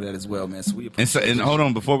be a part of that as well, man. So we appreciate And hold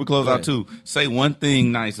on, before we close Go out too, say one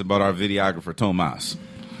thing nice about our videographer Tomas.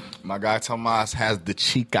 My guy Tomas has the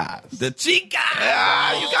chicas. The chica.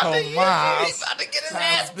 You got Tomas. He's about to get his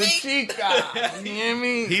ass The chica. You hear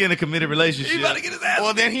me? He in a committed relationship. He about to get his ass.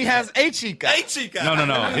 Well, then he has a chica. Hey, chica. No.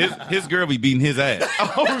 His girl be beating his ass.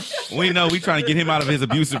 Oh, shit. We know we trying to get him out of his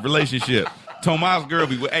abusive relationship. Tomas' girl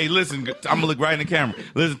be. Hey, listen, I'm gonna look right in the camera.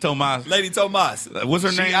 Listen, Tomas. Lady Tomas. What's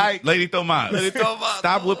her name? Ike. Lady Tomas. Lady Tomas.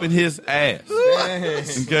 Stop whipping his ass.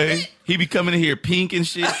 Yes. Okay? He be coming in here pink and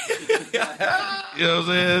shit. You know what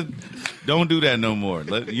I'm saying? Don't do that no more. You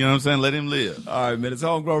know what I'm saying? Let him live. All right, man. It's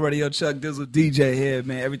Homegrown Radio. Chuck Dizzle, DJ Hed,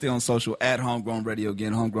 man. Everything on social at Homegrown Radio.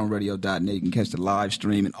 Again, homegrownradio.net. You can catch the live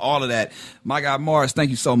stream and all of that. My guy Morris,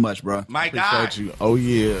 thank you so much, bro. My guy. Appreciate you. Oh,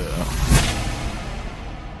 yeah.